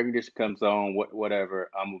 if the air conditioner comes on,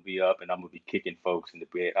 whatever, I'm gonna be up and I'm gonna be kicking folks in the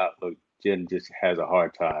bed. Look, Jen just has a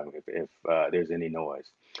hard time if there's any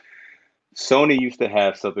noise. Sony used to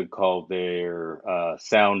have something called their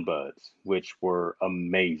sound buds, which were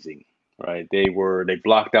amazing. Right, they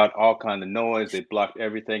blocked out all kind of noise. They blocked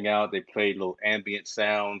everything out. They played little ambient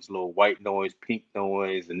sounds, little white noise, pink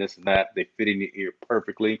noise, and this and that. They fit in your ear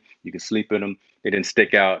perfectly. You can sleep in them. They didn't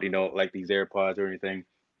stick out, like these AirPods or anything.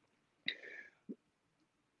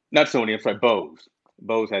 Not Sony, I'm sorry, Bose.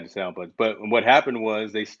 Bose had the sound buds. But what happened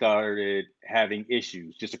was they started having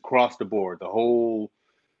issues just across the board. The whole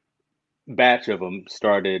batch of them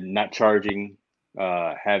started not charging,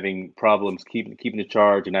 having problems keeping the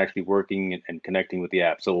charge and actually working and connecting with the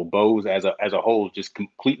app. So Bose as a whole just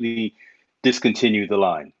completely discontinued the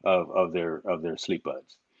line of their sleep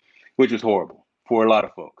buds, which was horrible for a lot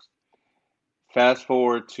of folks. Fast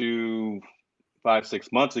forward to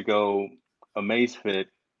 5-6 months ago, Amazfit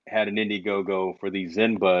had an Indiegogo for these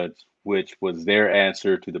Zen buds, which was their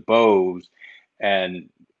answer to the Bose. And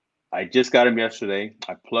I just got them yesterday.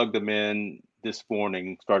 I plugged them in this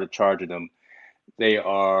morning, started charging them. They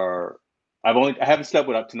are. I haven't slept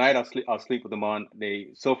with them tonight. I'll sleep with them on.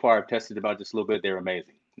 So far I've tested about just a little bit. They're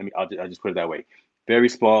amazing. I'll just put it that way. Very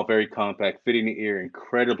small, very compact, fitting the ear,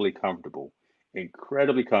 incredibly comfortable.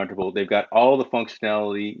 Incredibly comfortable. They've got all the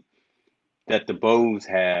functionality that the Bose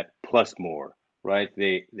had plus more. right?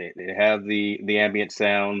 They have the ambient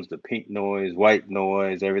sounds, the pink noise, white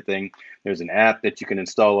noise, everything. There's an app that you can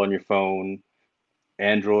install on your phone,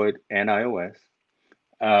 Android and iOS.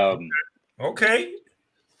 Um, Okay.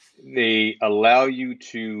 they allow you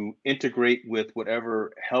to integrate with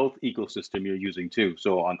whatever health ecosystem you're using too.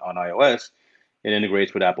 So on iOS, it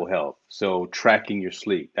integrates with Apple Health. So tracking your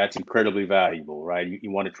sleep, that's incredibly valuable, right? You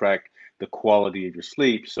want to track the quality of your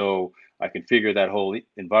sleep. So I configure that whole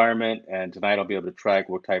environment, and tonight I'll be able to track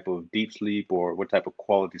what type of deep sleep or what type of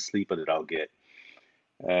quality sleep that I'll get.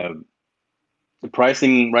 Um, the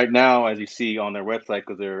pricing right now, as you see on their website,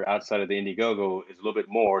 because they're outside of the Indiegogo, is a little bit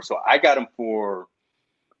more. So I got them for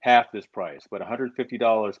half this price, but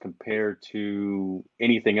 $150 compared to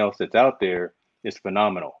anything else that's out there is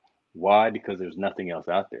phenomenal. Why? Because there's nothing else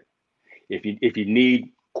out there. If you need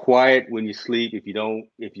quiet when you sleep,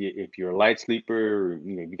 if you're a light sleeper, or,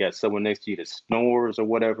 you got someone next to you that snores or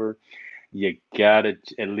whatever, you gotta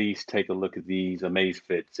at least take a look at these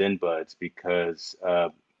Amazfit ZenBuds because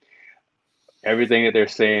everything that they're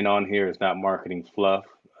saying on here is not marketing fluff.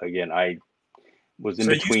 Again, I was in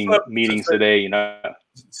So you between slept. meetings today, No, I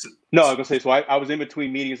was So, gonna say. So I was in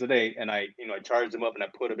between meetings today, and I charged them up and I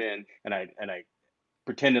put them in, and I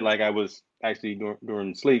pretended like I was actually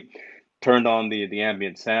during sleep. Turned on the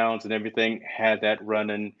ambient sounds and everything. Had that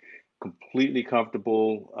running, completely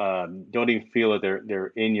comfortable. Don't even feel that they're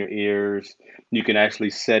in your ears. You can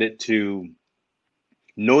actually set it to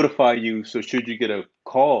notify you. So should you get a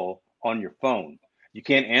call on your phone, you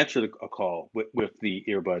can't answer a call with the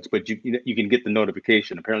earbuds, but you can get the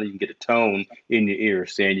notification. Apparently, you can get a tone in your ear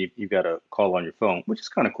saying you got a call on your phone, which is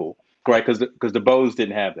kind of cool, right? Because the Bose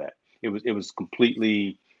didn't have that. It was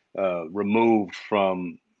completely removed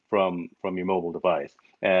from your mobile device,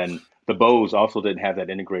 and the Bose also didn't have that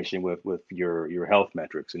integration with your health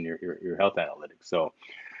metrics and your health analytics. So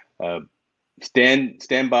uh,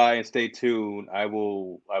 stand by and stay tuned. I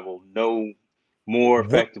will know more what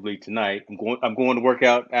effectively tonight. I'm going to work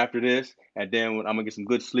out after this, and then I'm gonna get some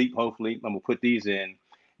good sleep. Hopefully, I'm gonna put these in.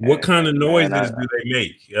 what kind of And man, noises do they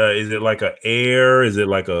make? Is it like a air? Is it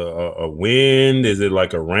like a wind? Is it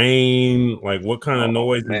like a rain? Like what kind of oh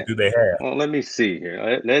noises man. do they have? Well, let me see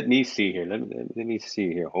here. Let me see here. Let me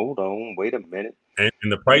see here. Hold on. Wait a minute. And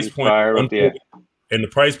the Let price me point fire up the. and the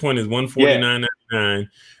price point is Yeah, 149.99.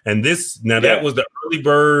 And this now that yeah. was the early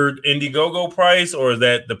bird Indiegogo price, or is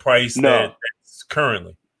that the price No, that's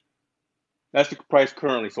currently? that's the price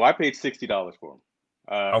currently. So I paid $60 for them.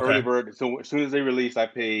 Early Okay, bird. So as soon as they released, I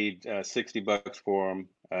paid $60 for them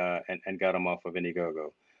and got them off of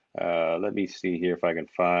Indiegogo. Let me see here if I can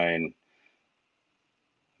find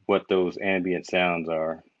what those ambient sounds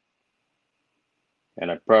are. And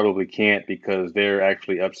I probably can't because they're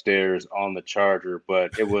actually upstairs on the charger.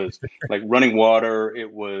 But it was like running water.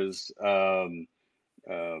 It was um,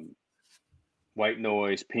 white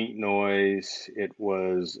noise, pink noise. It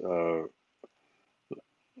was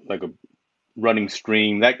like a running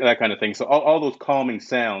stream, that kind of thing. So all those calming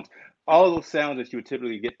sounds, all those sounds that you would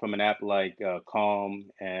typically get from an app like Calm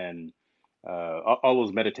and all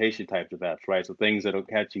those meditation types of apps, right? So things that'll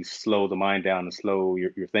catch you slow the mind down and slow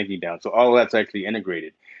your thinking down. So all of that's actually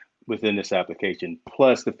integrated within this application.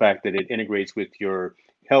 Plus the fact that it integrates with your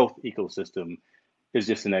health ecosystem is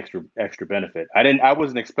just an extra benefit. I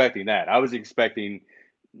wasn't expecting that. I was expecting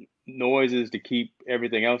noises to keep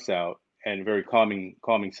everything else out and very calming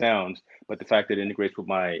sounds. But the fact that it integrates with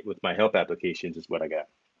my help applications is what I got.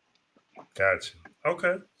 gotcha.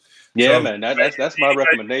 Okay, Yeah, so if man, that's my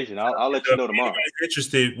recommendation. I'll let you know tomorrow. anybody's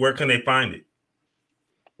interested, where can they find it?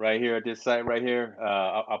 Right here at this site right here.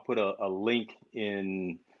 I'll put a link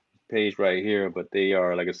in page right here, but they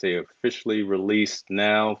are, like I say, officially released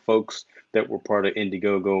now. Folks that were part of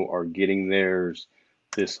Indiegogo are getting theirs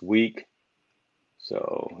this week.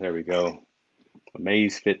 So there we go.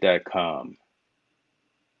 Amazfit.com.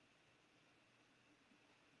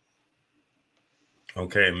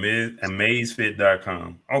 Okay,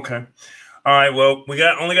 amazefit.com. Okay. All right. Well, we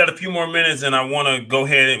only got a few more minutes, and I want to go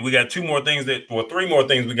ahead and we got three more things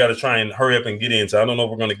we got to try and hurry up and get in. So I don't know if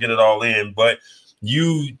we're going to get it all in, but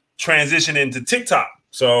you transition into TikTok.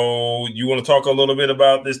 So you want to talk a little bit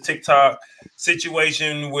about this TikTok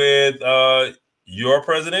situation with your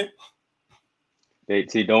president? They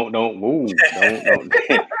see, don't move, don't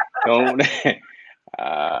don't.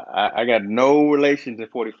 I got no relation to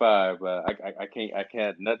 45. I can't. I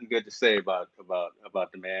can't. Nothing good to say about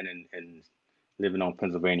the man and living on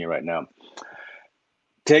Pennsylvania right now.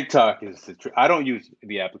 TikTok is. I don't use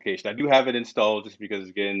the application. I do have it installed just because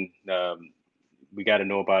again, we got to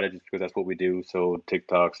know about it just because that's what we do. So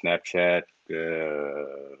TikTok, Snapchat,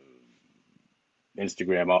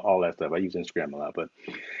 Instagram, all that stuff. I use Instagram a lot, but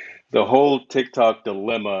the whole TikTok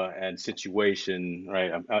dilemma and situation,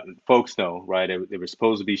 right? Folks know, right? They were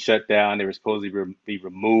supposed to be shut down. They were supposed to be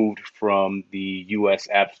removed from the U.S.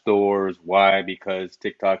 app stores. Why? Because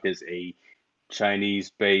TikTok is a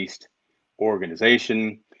Chinese-based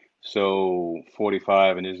organization. So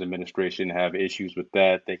 45 and his administration have issues with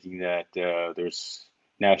that, thinking that there's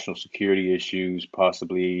national security issues,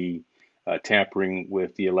 possibly tampering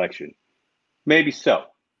with the election. Maybe so,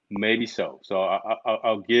 maybe so. So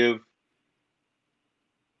I'll give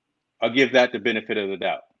that the benefit of the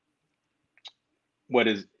doubt. What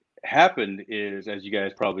has happened is, as you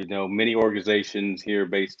guys probably know, many organizations here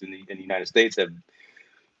based in the United States have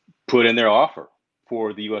put in their offer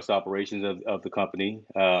for the U.S. operations of the company.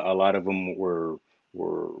 A lot of them were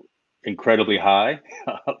incredibly high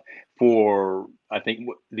for, I think,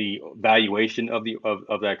 the valuation of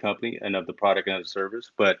that company and of the product and of the service.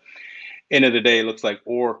 But end of the day, it looks like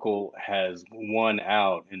Oracle has won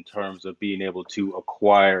out in terms of being able to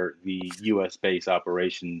acquire the U.S. based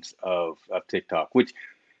operations of TikTok, which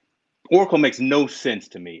Oracle makes no sense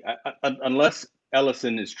to me, unless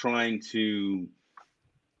Ellison is trying to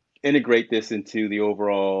integrate this into the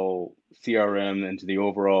overall CRM, into the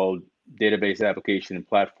overall database application and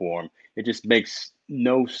platform. It just makes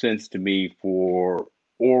no sense to me for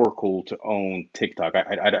Oracle to own TikTok.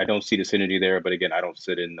 I don't see the synergy there, but again, I don't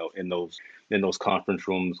sit in those conference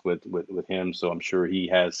rooms with him, so I'm sure he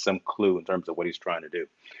has some clue in terms of what he's trying to do.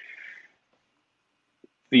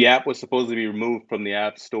 The app was supposed to be removed from the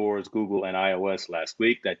app stores, Google and iOS last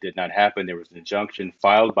week. That did not happen. There was an injunction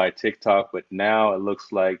filed by TikTok, but now it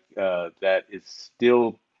looks like that is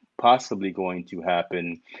still possibly going to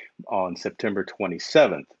happen on September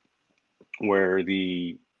 27th, where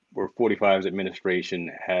 45's administration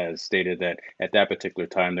has stated that at that particular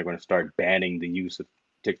time, they're going to start banning the use of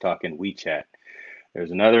TikTok and WeChat.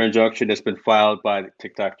 There's another injunction that's been filed by the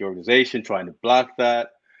TikTok organization trying to block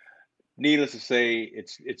that. Needless to say,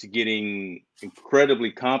 it's getting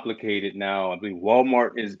incredibly complicated now. I believe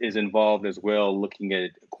Walmart is involved as well, looking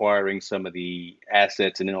at acquiring some of the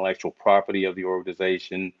assets and intellectual property of the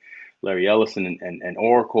organization. Larry Ellison and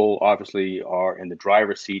Oracle obviously are in the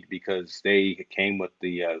driver's seat because they came with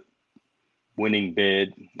the winning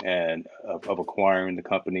bid and of acquiring the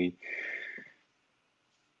company.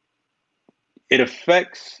 It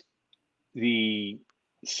affects the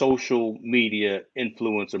social media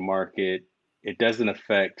influencer market. It doesn't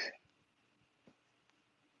affect,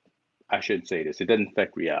 I shouldn't say this, it doesn't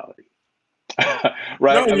affect reality. Right? No,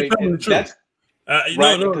 I you're mean, telling the truth.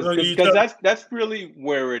 right, No, because that's really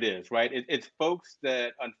where it is, right? It's folks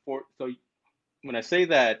that, so when I say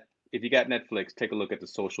that, if you got Netflix, take a look at The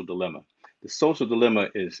Social Dilemma. The Social Dilemma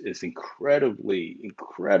is incredibly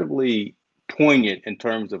poignant in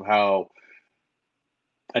terms of how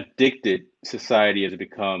addicted society has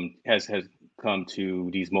come to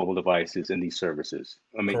these mobile devices and these services.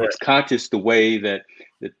 I mean, correct. it's conscious the way that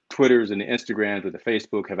the Twitters and the Instagrams or the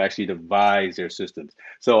Facebook have actually devised their systems.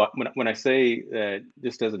 So when I say that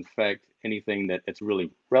this doesn't affect anything that's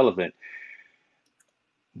really relevant,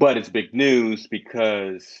 but it's big news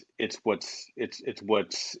because it's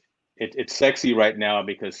sexy right now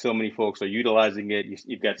because so many folks are utilizing it.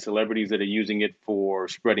 You've got celebrities that are using it for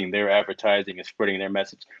spreading their advertising and spreading their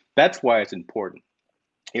message. That's why it's important.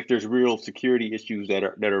 If there's real security issues that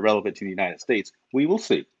are relevant to the United States, we will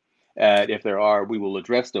see. If there are, we will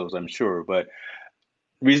address those, I'm sure. But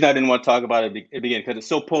the reason I didn't want to talk about it again, because it's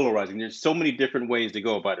so polarizing. There's so many different ways to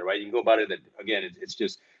go about it, right? You can go about it that, again, it's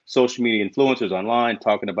just social media influencers online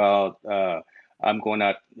talking about, I'm going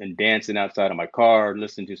out and dancing outside of my car,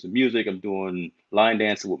 listening to some music. I'm doing line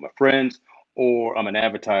dancing with my friends, or I'm an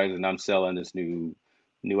advertiser and I'm selling this new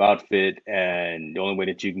outfit. And the only way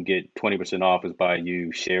that you can get 20% off is by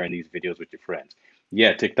you sharing these videos with your friends.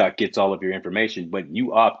 Yeah, TikTok gets all of your information, but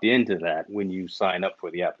you opt into that when you sign up for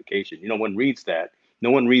the application. No one reads that. No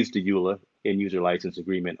one reads the EULA and user license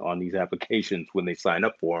agreement on these applications when they sign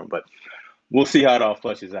up for them, but we'll see how it all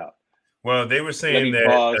flushes out. Well, they were saying let me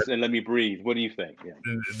pause and let me breathe. What do you think? Yeah.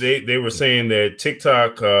 They were saying that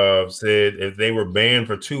TikTok said if they were banned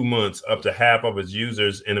for 2 months, up to half of its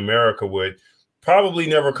users in America would probably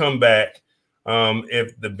never come back.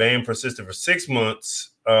 If the ban persisted for 6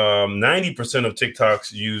 months, 90% of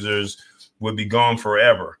TikTok's users would be gone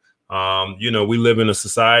forever. We live in a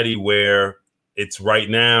society where it's right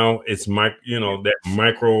now. It's the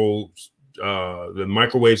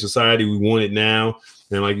microwave society. We want it now.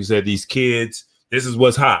 And like you said, these kids, this is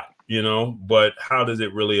what's hot, but how does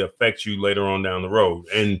it really affect you later on down the road?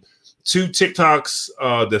 And to TikTok's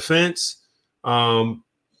defense,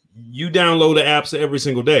 you download the apps every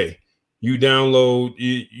single day. you download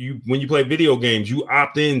you when you play video games, you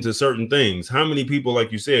opt into certain things. How many people,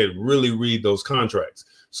 like you said, really read those contracts?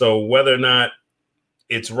 So whether or not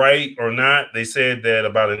it's right or not, they said that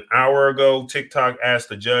about an hour ago, TikTok asked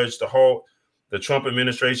the judge to halt the Trump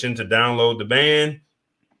administration to download the ban.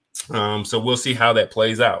 So we'll see how that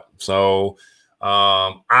plays out. So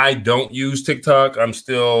I don't use TikTok. I'm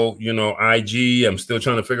still, IG. I'm still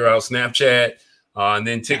trying to figure out Snapchat. And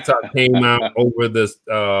then TikTok came out over this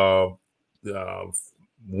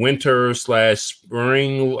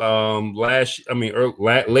winter/spring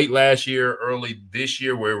late last year, early this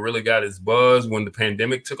year, where it really got its buzz when the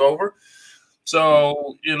pandemic took over.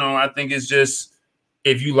 So, I think it's just,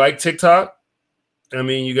 if you like TikTok, I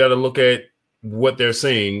mean, you got to look at what they're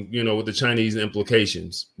saying, with the Chinese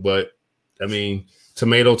implications. But I mean,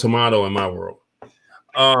 tomato in my world.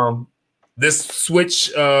 This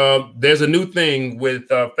switch, there's a new thing with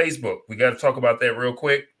Facebook. We got to talk about that real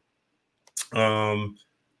quick.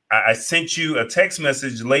 I sent you a text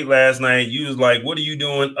message late last night. You was like, "What are you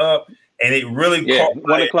doing up?" And it really caught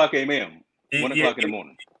 1 o'clock a.m. 1 o'clock in the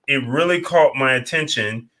morning. It really caught my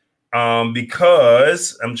attention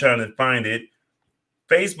because I'm trying to find it.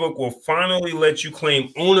 Facebook will finally let you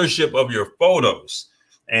claim ownership of your photos.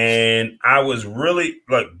 And I was really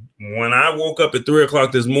like, when I woke up at 3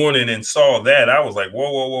 o'clock this morning and saw that, I was like,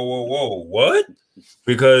 whoa, what?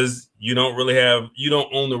 Because you don't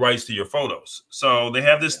own the rights to your photos. So they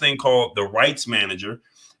have this thing called the Rights Manager,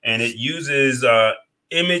 and it uses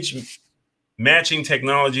image matching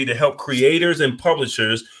technology to help creators and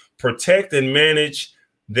publishers protect and manage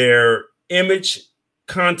their image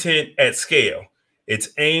content at scale. It's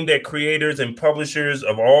aimed at creators and publishers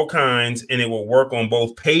of all kinds, and it will work on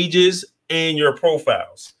both pages and your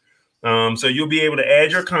profiles. So you'll be able to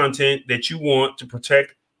add your content that you want to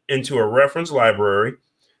protect into a reference library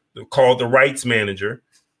called the Rights Manager.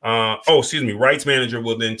 Rights Manager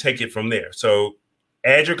will then take it from there. So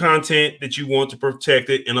add your content that you want to protect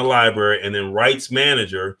it in a library, and then Rights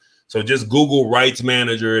Manager. So just Google Rights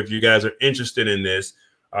Manager if you guys are interested in this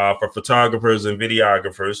for photographers and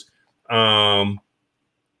videographers.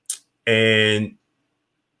 And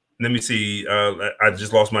let me see. I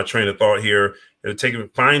just lost my train of thought here. It'll take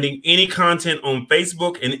finding any content on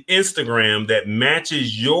Facebook and Instagram that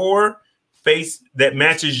matches your face, that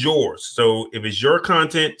matches yours. So if it's your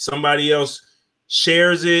content, somebody else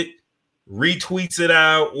shares it, retweets it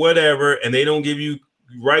out, whatever, and they don't give you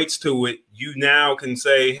rights to it, you now can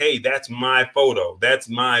say, hey, that's my photo, that's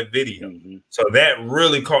my video. Mm-hmm. So that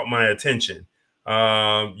really caught my attention.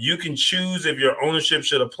 You can choose if your ownership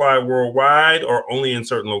should apply worldwide or only in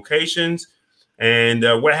certain locations. And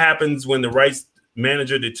what happens when the Rights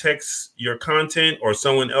Manager detects your content or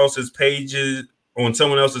someone else's pages on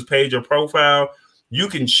someone else's page or profile, you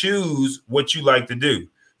can choose what you like to do.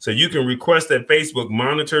 So you can request that Facebook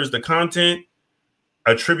monitors the content,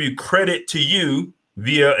 attribute credit to you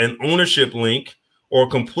via an ownership link, or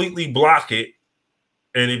completely block it.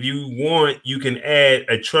 And if you want, you can add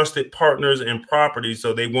a trusted partners and properties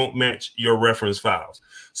so they won't match your reference files.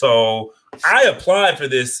 So I applied for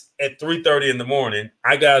this at 3:30 in the morning.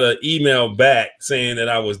 I got an email back saying that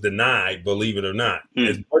I was denied, believe it or not,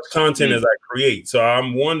 as much content as I create. So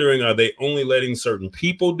I'm wondering, are they only letting certain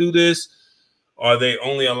people do this? Are they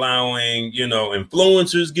only allowing,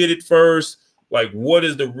 influencers get it first? Like, what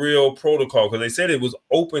is the real protocol? Because they said it was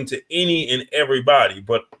open to any and everybody,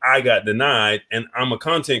 but I got denied, and I'm a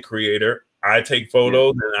content creator. I take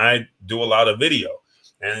photos and I do a lot of video.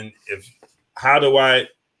 And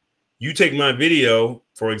you take my video,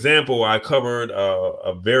 for example, I covered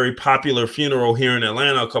a very popular funeral here in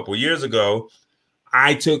Atlanta a couple of years ago.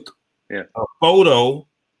 I took a photo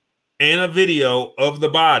and a video of the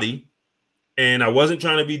body, and I wasn't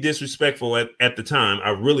trying to be disrespectful at the time.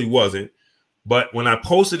 I really wasn't. But when I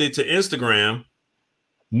posted it to Instagram,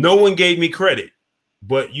 no one gave me credit.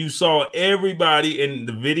 But you saw everybody in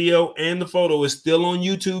the video, and the photo is still on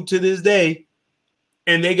YouTube to this day.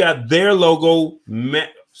 And they got their logo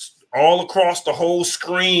all across the whole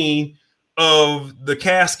screen of the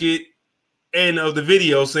casket and of the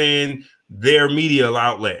video saying their media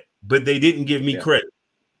outlet. But they didn't give me credit.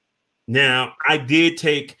 Now, I did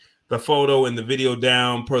take the photo and the video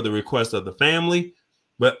down per the request of the family,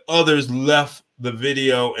 but others left the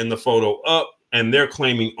video and the photo up, and they're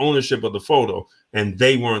claiming ownership of the photo, and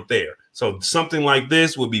they weren't there. So something like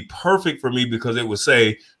this would be perfect for me, because it would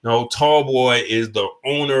say, no, Tallboy is the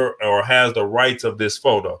owner or has the rights of this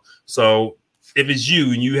photo. So if it's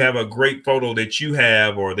you and you have a great photo that you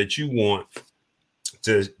have or that you want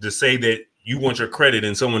to say that you want your credit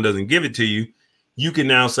and someone doesn't give it to you, you can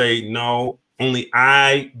now say, no, only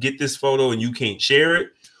I get this photo and you can't share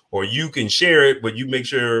it. or you can share it, but you make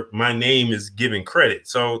sure my name is given credit.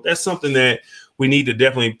 So that's something that we need to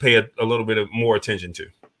definitely pay a little bit of more attention to.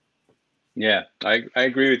 Yeah, I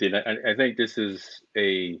agree with you. I think this is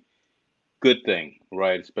a good thing,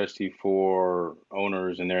 right? Especially for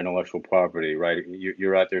owners and their intellectual property, right?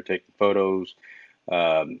 You're out there taking photos.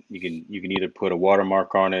 You can either put a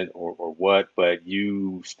watermark on it or what, but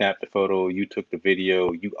you snapped the photo, you took the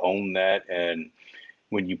video, you own that, and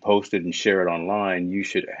when you post it and share it online, you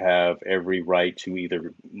should have every right to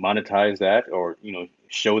either monetize that or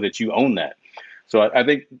show that you own that. So I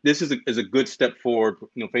think this is a good step forward.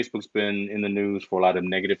 Facebook's been in the news for a lot of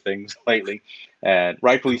negative things lately, and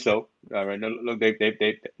rightfully so. Right? No, look,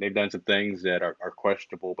 they've done some things that are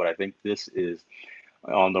questionable, but I think this is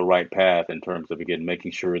on the right path in terms of, again,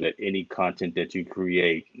 making sure that any content that you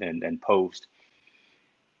create and post,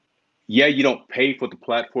 yeah, you don't pay for the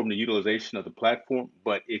platform, the utilization of the platform,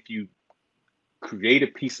 but if you create a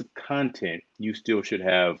piece of content, you still should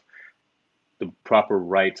have the proper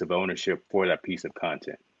rights of ownership for that piece of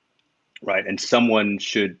content, right? And someone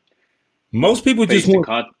should Most people face just the want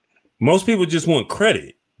con. most people just want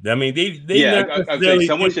credit. I mean, they Yeah, not I'm saying necessarily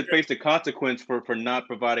someone think should face the consequence for not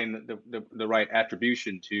providing the right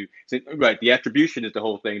attribution to. Right, the attribution is the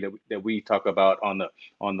whole thing that we talk about on the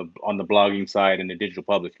blogging side and the digital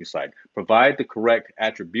publishing side. Provide the correct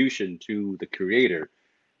attribution to the creator.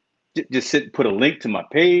 Just put a link to my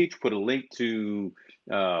page, put a link to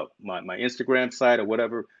my Instagram site or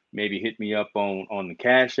whatever. Maybe hit me up on the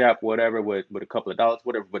Cash App, whatever, with a couple of dollars,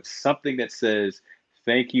 whatever. But something that says,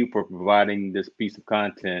 "Thank you for providing this piece of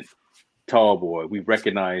content, Tall Boy. We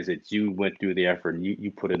recognize that you went through the effort and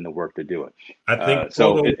you put in the work to do it." I think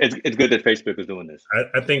So photo it's good that Facebook is doing this.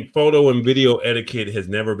 I think photo and video etiquette has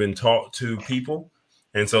never been taught to people.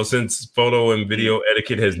 And so since photo and video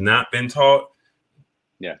etiquette has not been taught,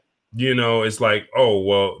 Yeah, it's like, oh,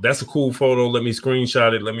 well, that's a cool photo. Let me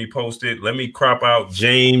screenshot it. Let me post it. Let me crop out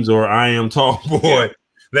James or I am Tall Boy. yeah,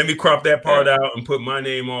 Let me crop that part yeah, out and put my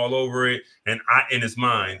name all over it. And it's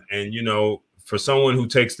mine. And, for someone who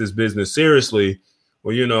takes this business seriously,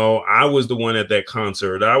 well, I was the one at that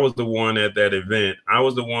concert. I was the one at that event. I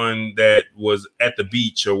was the one that was at the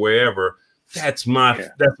beach or wherever. That's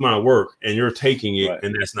my work. And you're taking it. right.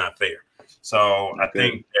 And that's not fair. So I Good.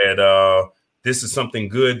 think that this is something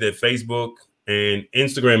good that Facebook and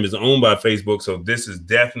Instagram is owned by Facebook. So this is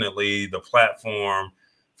definitely the platform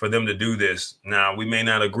for them to do this. Now, we may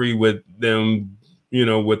not agree with them,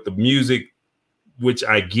 with the music, which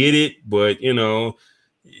I get it, but, you're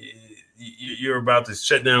about to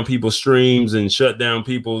shut down people's streams and shut down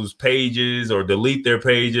people's pages or delete their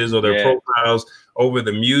pages or their profiles over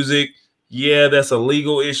the music. Yeah, that's a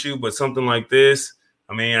legal issue, but something like this,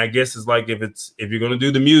 I mean, I guess it's like if you're going to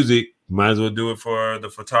do the music, might as well do it for the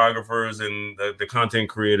photographers and the content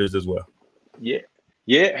creators as well. Yeah.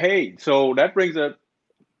 Hey, so that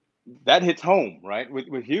hits home, right?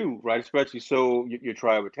 With you, right? Especially so your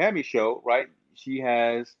Try with Tammy show, right? She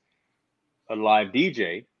has a live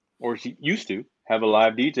DJ, or she used to have a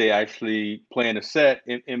live DJ actually playing a set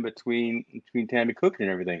in between Tammy cooking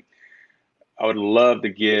and everything. I would love to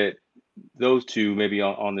get those two maybe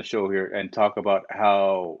on the show here and talk about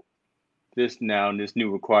how this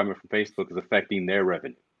new requirement from Facebook is affecting their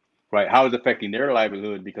revenue, right? How is it affecting their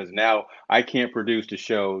livelihood? Because now I can't produce the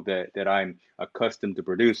show that I'm accustomed to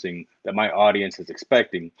producing, that my audience is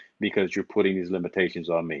expecting, because you're putting these limitations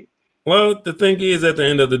on me. Well, the thing is, at the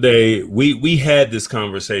end of the day, we had this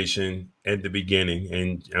conversation at the beginning,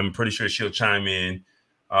 and I'm pretty sure she'll chime in.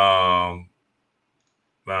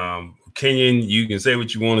 Kenyon, you can say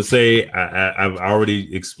what you want to say. I've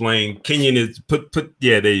already explained. Kenyon is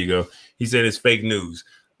yeah, there you go. He said it's fake news.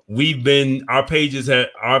 Our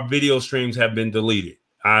video streams have been deleted.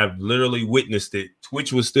 I've literally witnessed it.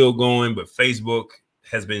 Twitch was still going, but Facebook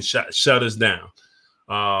has been shut us down.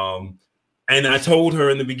 And I told her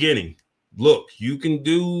in the beginning, look, you can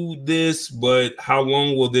do this, but how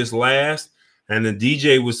long will this last? And the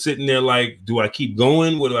DJ was sitting there like, do I keep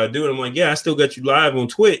going? What do I do? And I'm like, yeah, I still got you live on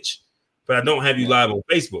Twitch, but I don't have you live on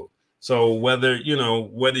Facebook. So whether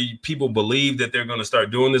people believe that they're going to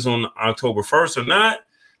start doing this on October 1st or not,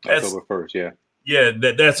 October 1st, yeah. Yeah,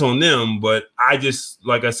 that's on them. But I just,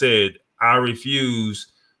 like I said, I refuse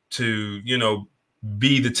to,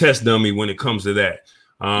 be the test dummy when it comes to that.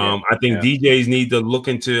 I think DJs need to look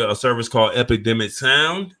into a service called Epidemic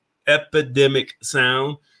Sound.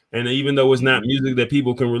 And even though it's not music that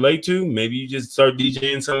people can relate to, maybe you just start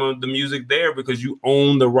DJing some of the music there because you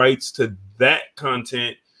own the rights to that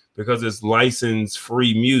content because it's license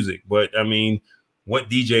free music. But I mean,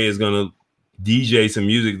 what DJ is going to DJ some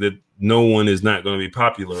music that no one is not going to be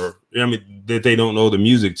popular. I mean, that they don't know the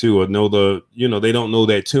music to, or know they don't know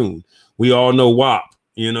that tune. We all know WAP,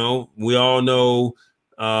 we all know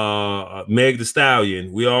Meg Thee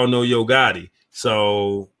Stallion. We all know Yo Gotti.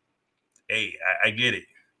 So, hey, I get it.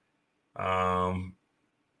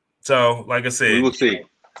 So like I said, we will see.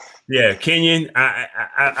 Yeah, Kenyon.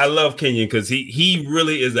 I love Kenyon because he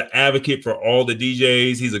really is an advocate for all the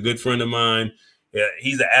DJs. He's a good friend of mine. Yeah,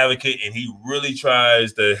 he's an advocate, and he really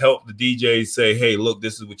tries to help the DJs say, "Hey, look,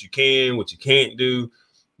 this is what you can, what you can't do."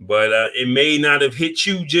 But it may not have hit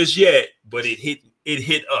you just yet, but it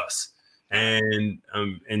hit us. And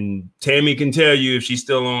Tammy can tell you if she's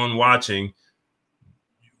still on watching.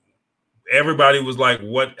 Everybody was like,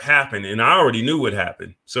 "What happened?" And I already knew what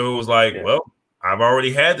happened, so it was like, well, I've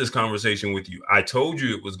already had this conversation with you. I told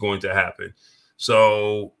you it was going to happen.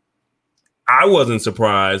 So I wasn't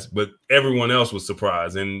surprised, but everyone else was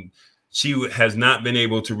surprised. And she has not been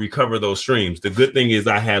able to recover those streams. The good thing is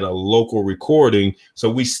I had a local recording, so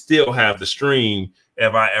we still have the stream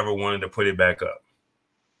if I ever wanted to put it back up.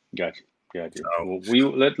 Gotcha. Well,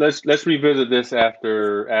 let's revisit this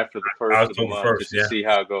after the first of the month just to see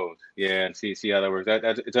how it goes. Yeah, and see how that works.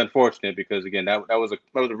 It's unfortunate because again that was a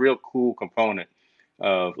real cool component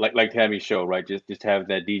of like Tammy's show, right? Just have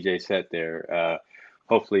that DJ set there.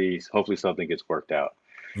 Hopefully something gets worked out.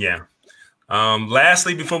 Yeah.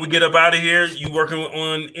 Lastly, before we get up out of here, you working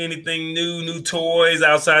on anything new toys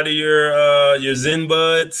outside of your Zen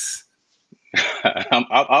Buds?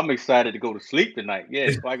 I'm excited to go to sleep tonight.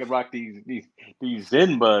 Yeah, so I can rock these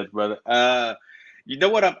Zen Buds, brother. You know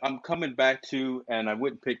what I'm coming back to, and I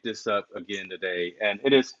wouldn't pick this up again today, and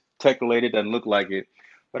it is tech related, doesn't look like it,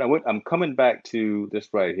 but I'm coming back to this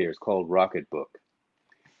right here. It's called Rocketbook.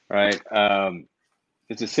 Right?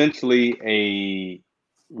 It's essentially a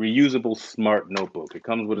reusable smart notebook. It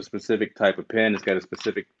comes with a specific type of pen. It's got a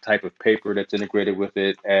specific type of paper that's integrated with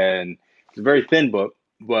it, and it's a very thin book,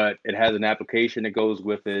 but it has an application that goes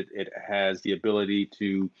with it. It has the ability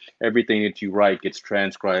to everything that you write gets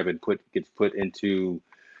transcribed and gets put into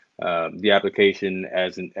the application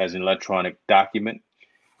as an electronic document.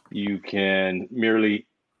 You can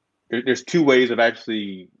there's two ways of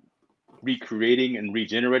actually recreating and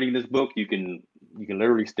regenerating this book. You can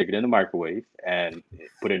literally stick it in the microwave and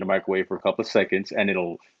put it in the microwave for a couple of seconds, and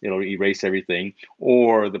it'll erase everything.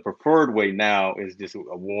 Or the preferred way now is just a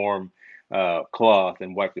warm cloth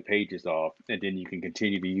and wipe the pages off, and then you can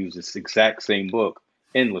continue to use this exact same book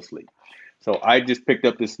endlessly. So I just picked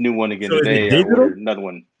up this new one again today. I ordered another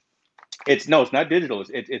one. It's not digital.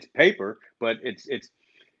 It's paper, but it's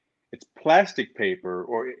plastic paper,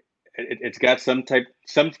 or it's got some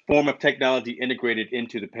form of technology integrated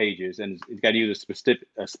into the pages, and it's got to use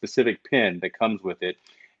a specific pen that comes with it.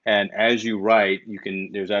 And as you write,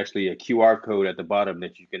 there's actually a QR code at the bottom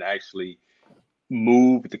that you can actually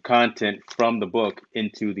move the content from the book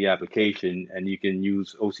into the application, and you can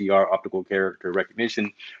use OCR, optical character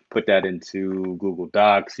recognition, put that into Google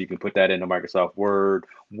Docs. You can put that into Microsoft Word,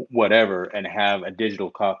 whatever, and have a digital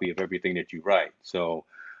copy of everything that you write. So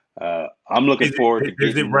I'm looking forward to getting.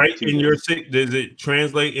 Is it right in your? Does it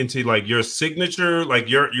translate into like your signature, like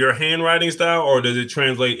your handwriting style, or does it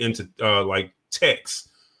translate into like text?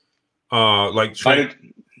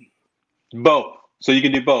 Both. So you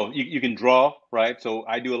can do both. You can draw, right? So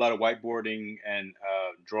I do a lot of whiteboarding and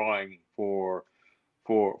drawing for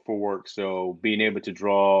work. So being able to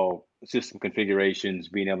draw system configurations,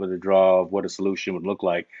 being able to draw what a solution would look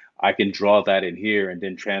like, I can draw that in here and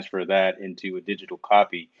then transfer that into a digital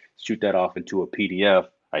copy, shoot that off into a PDF.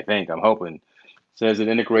 I'm hoping. It says it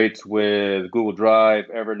integrates with Google Drive,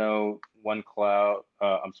 Evernote, OneNote,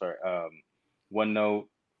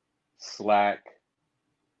 Slack,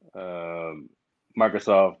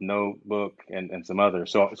 Microsoft Notebook, and some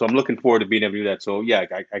others. So I'm looking forward to being able to do that. So yeah,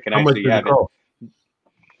 I can actually have it.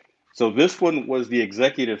 So this one was the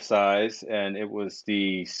executive size, and it was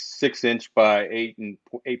the 6-inch by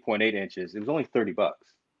 8.8 inches. It was only $30.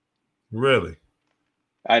 Really?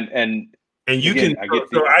 And you again, can.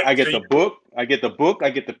 I get the book, I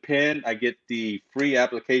get the pen, I get the free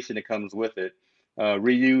application that comes with it.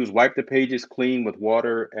 Reuse, wipe the pages clean with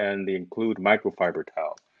water, and they include microfiber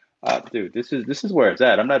towel. Dude, this is where it's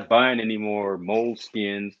at. I'm not buying any more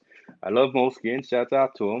Moleskines. I love Moleskine. Shouts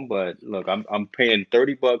out to them. But look, I'm paying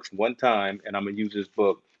 $30 one time, and I'm gonna use this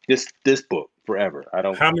book, this book forever. I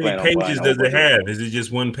don't. How many pages does it have? Is it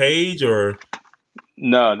just one page or?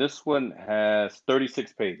 No, this one has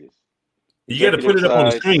 36 pages. You got to put it up on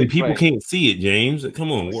the screen. People can't see it, James.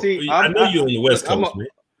 Come on. See, I know you're on the West Coast, man.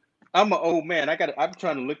 I'm an old man. I'm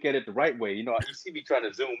trying to look at it the right way. You see me trying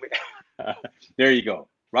to zoom in. There you go.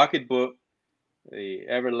 Rocketbook, The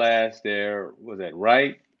Everlast there was that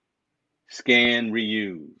right? Scan,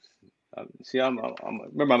 reuse. See,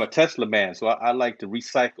 remember I'm a Tesla man, so I like to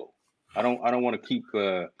recycle. I don't want to keep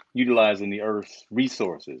utilizing the Earth's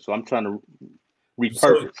resources. So I'm trying to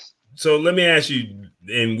So, repurpose. so let me ask you,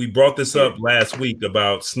 and we brought this Yeah. up last week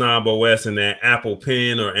about Snob OS and that Apple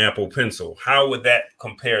Pen or Apple Pencil. How would that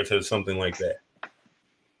compare to something like that?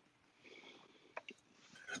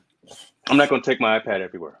 I'm not going to take my iPad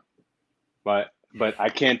everywhere, but I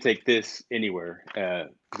can take this anywhere.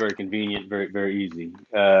 Very convenient, very easy.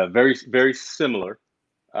 Very similar,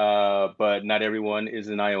 but not everyone is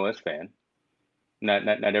an iOS fan. Not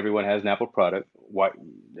everyone has an Apple product. Why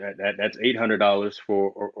that's $800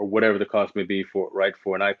 for or whatever the cost may be for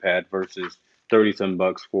an iPad versus 30 some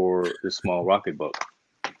bucks for this small Rocketbook.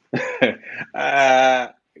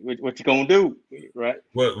 What you gonna do, right?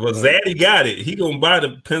 Well, Zaddy got it. He gonna buy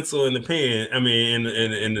the pencil and the pen. I mean,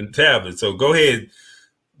 in the tablet. So go ahead,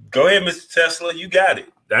 Mr. Tesla. You got it.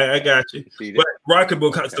 I got you. See But that?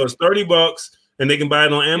 Rocketbook Okay. so it's $30, and they can buy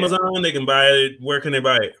it on Amazon. Yeah. They can buy it. Where can they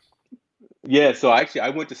buy it? Yeah, so actually, I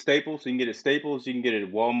went to Staples. So you can get it at Staples. You can get it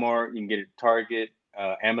at Walmart. You can get it at Target,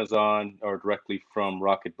 Amazon, or directly from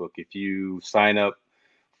Rocketbook. If you sign up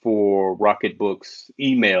for Rocketbook's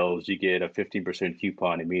emails, you get a 15%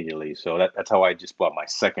 coupon immediately. So that's how I just bought my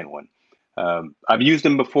second one. I've used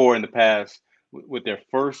them before in the past with their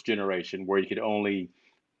first generation, where you could only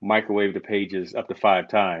microwave the pages up to 5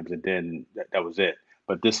 times, and then that was it.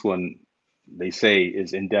 But this one, they say,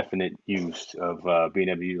 is indefinite use of being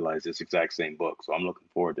able to utilize this exact same book. So I'm looking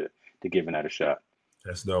forward to giving that a shot.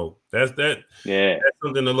 That's dope. That's Yeah. That's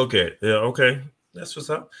something to look at. Yeah. Okay. That's what's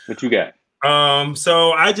up. What you got?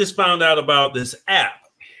 So I just found out about this app,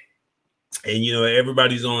 and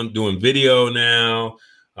everybody's on doing video now.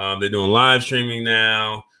 They're doing live streaming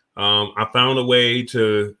now. I found a way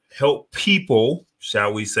to help people,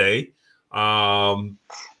 shall we say,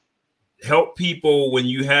 help people when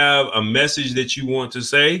you have a message that you want to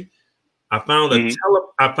say. I found a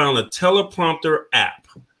teleprompter app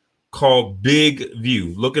called Big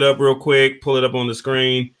View. Look it up real quick. Pull it up on the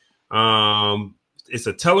screen. It's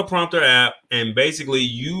a teleprompter app, and basically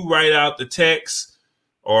you write out the text,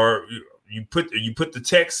 or you put the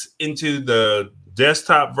text into the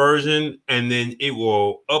desktop version, and then it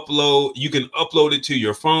will upload. You can upload it to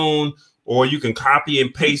your phone, or you can copy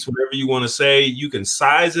and paste whatever you want to say. You can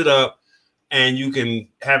size it up, and you can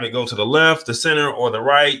have it go to the left, the center, or the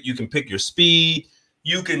right. You can pick your speed.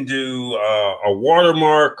 You can do a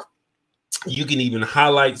watermark. You can even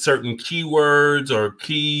highlight certain keywords or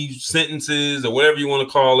key sentences or whatever you want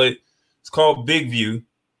to call it. It's called Big View.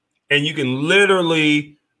 And you can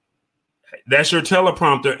literally, that's your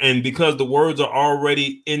teleprompter. And because the words are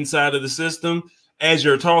already inside of the system, as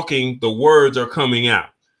you're talking, the words are coming out.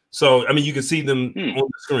 So, I mean, you can see them on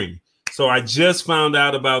the screen. So I just found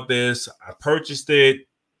out about this. I purchased it.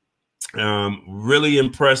 Really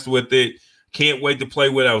impressed with it. Can't wait to play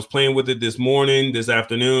with it. I was playing with it this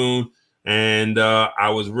afternoon. And I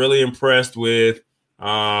was really impressed with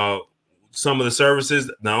some of the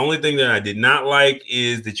services. The only thing that I did not like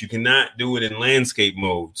is that you cannot do it in landscape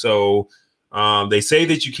mode. So they say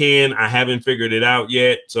that you can. I haven't figured it out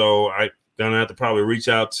yet. So I'm going to have to probably reach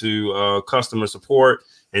out to customer support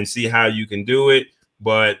and see how you can do it.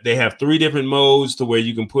 But they have 3 different modes to where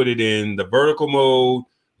you can put it in the vertical mode,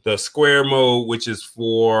 the square mode, which is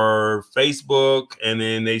for Facebook. And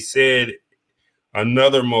then they said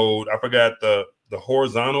another mode, I forgot the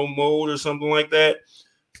horizontal mode or something like that.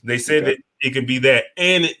 They said that it could be that,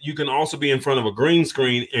 and you can also be in front of a green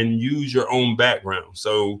screen and use your own background.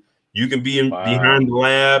 So you can be behind the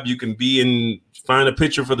lab, you can find a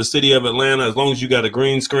picture for the city of Atlanta. As long as you got a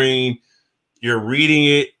green screen, you're reading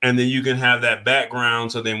it, and then you can have that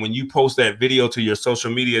background. So then when you post that video to your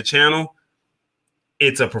social media channel,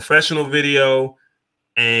 it's a professional video,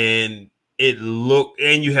 and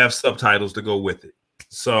you have subtitles to go with it.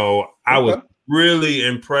 So I was really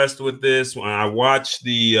impressed with this when I watched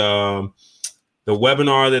the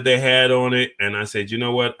webinar that they had on it, and I said, you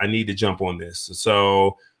know what, I need to jump on this.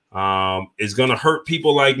 So it's going to hurt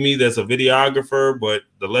people like me that's a videographer, but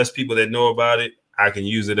the less people that know about it, I can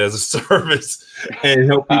use it as a service and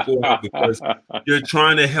help people out, because you're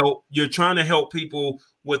trying to help people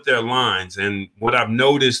with their lines. And what I've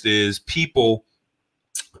noticed is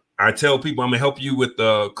I tell people I'm going to help you with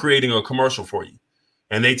creating a commercial for you.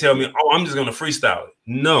 And they tell me, oh, I'm just going to freestyle it.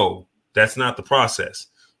 No, that's not the process.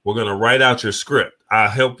 We're going to write out your script. I'll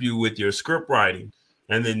help you with your script writing.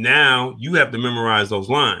 And then now you have to memorize those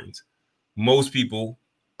lines. Most people,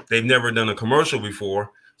 they've never done a commercial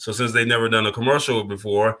before. So since they've never done a commercial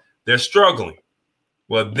before, they're struggling.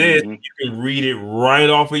 Well, this you can read it right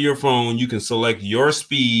off of your phone. You can select your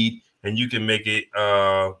speed, and you can make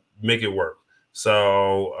it work.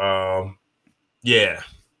 So, yeah.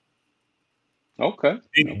 Okay.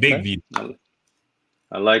 Big view.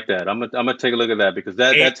 I like that. I'm gonna take a look at that because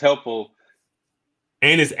that's helpful.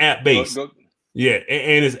 And it's app based. Yeah,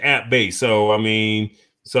 and it's app based. So I mean,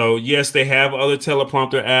 yes, they have other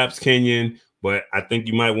teleprompter apps, Kenyon, but I think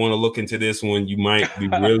you might want to look into this one. You might be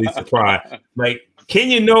really surprised. Like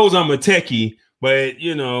Kenyon knows I'm a techie, but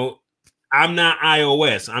I'm not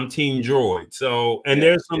iOS. I'm Team Droid. So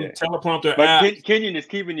there's some teleprompter apps. But Kenyon is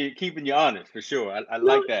keeping you honest for sure. I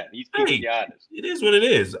like that. He's keeping you honest. It is what it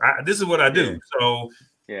is. This is what I do. So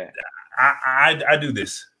I do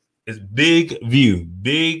this. It's big view,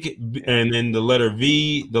 and then the letter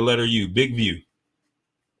V, the letter U, big view.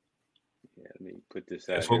 Yeah, let me put this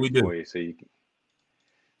out here for you so you can.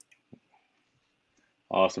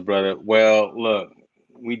 Awesome, brother. Well, look,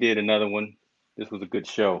 we did another one. This was a good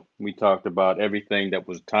show. We talked about everything that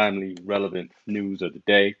was timely, relevant news of the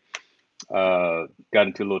day. Got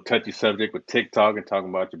into a little touchy subject with TikTok and talking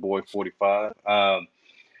about your boy 45.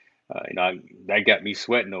 That got me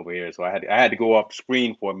sweating over here. So I had to go off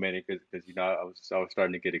screen for a minute because I was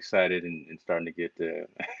starting to get excited and starting to get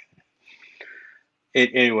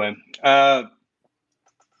anyway.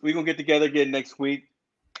 We're gonna get together again next week.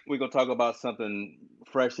 We're gonna talk about something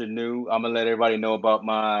fresh and new. I'm gonna let everybody know about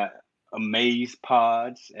my Amaze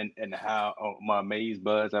Pods and how my Amaze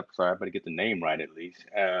Buds. I'm sorry, I better get the name right at least.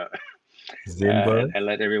 And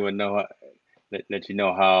let everyone know, let you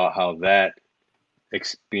know how that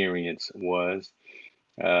experience was.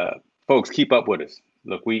 Folks, keep up with us.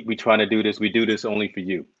 Look, we trying to do this. We do this only for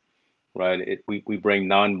you, right? We bring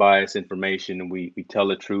non-biased information, and we tell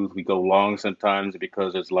the truth. We go long sometimes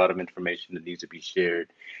because there's a lot of information that needs to be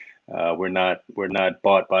shared. We're not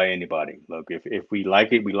bought by anybody. Look, if we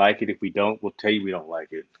like it, we like it. If we don't, we'll tell you we don't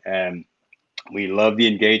like it. And we love the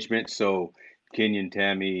engagement. So Kenyon,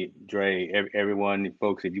 Tammy, Dre, everyone,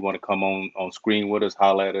 folks, if you want to come on screen with us,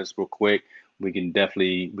 holler at us real quick. We can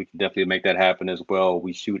definitely make that happen as well.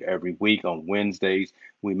 We shoot every week on Wednesdays.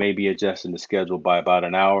 We may be adjusting the schedule by about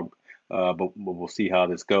an hour, but we'll see how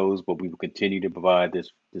this goes. But we will continue to provide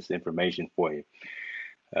this information for you.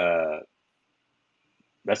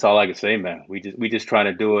 That's all I can say, man. We just trying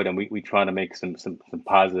to do it, and we trying to make some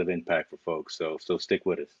positive impact for folks. So stick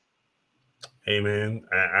with us. Hey, man,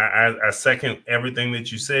 I second everything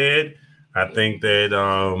that you said. I think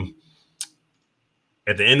that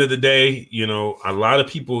at the end of the day, a lot of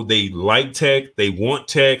people, they like tech, they want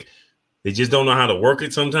tech, they just don't know how to work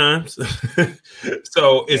it sometimes.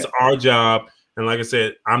 So it's our job. And like I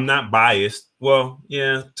said, I'm not biased. Well,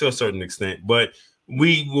 yeah, to a certain extent, but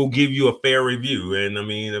we will give you a fair review. And I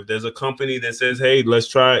mean, if there's a company that says, hey,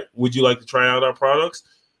 would you like to try out our products?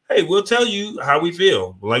 Hey, we'll tell you how we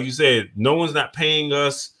feel. Like you said, no one's not paying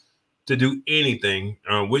us to do anything.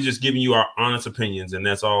 We're just giving you our honest opinions, and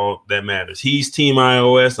that's all that matters. He's Team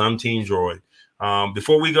iOS. I'm Team Droid.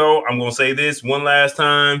 Before we go, I'm going to say this one last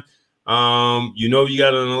time. You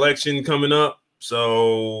got an election coming up,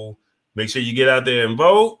 so make sure you get out there and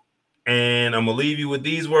vote. And I'm going to leave you with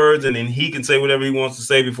these words, and then he can say whatever he wants to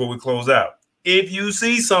say before we close out. If you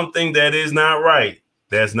see something that is not right,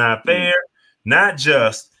 that's not fair, not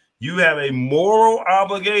just, you have a moral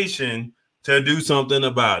obligation to do something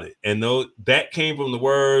about it. And that came from the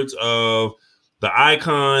words of the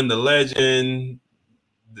icon, the legend,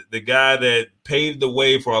 the guy that paved the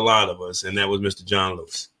way for a lot of us, and that was Mr. John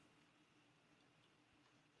Lewis.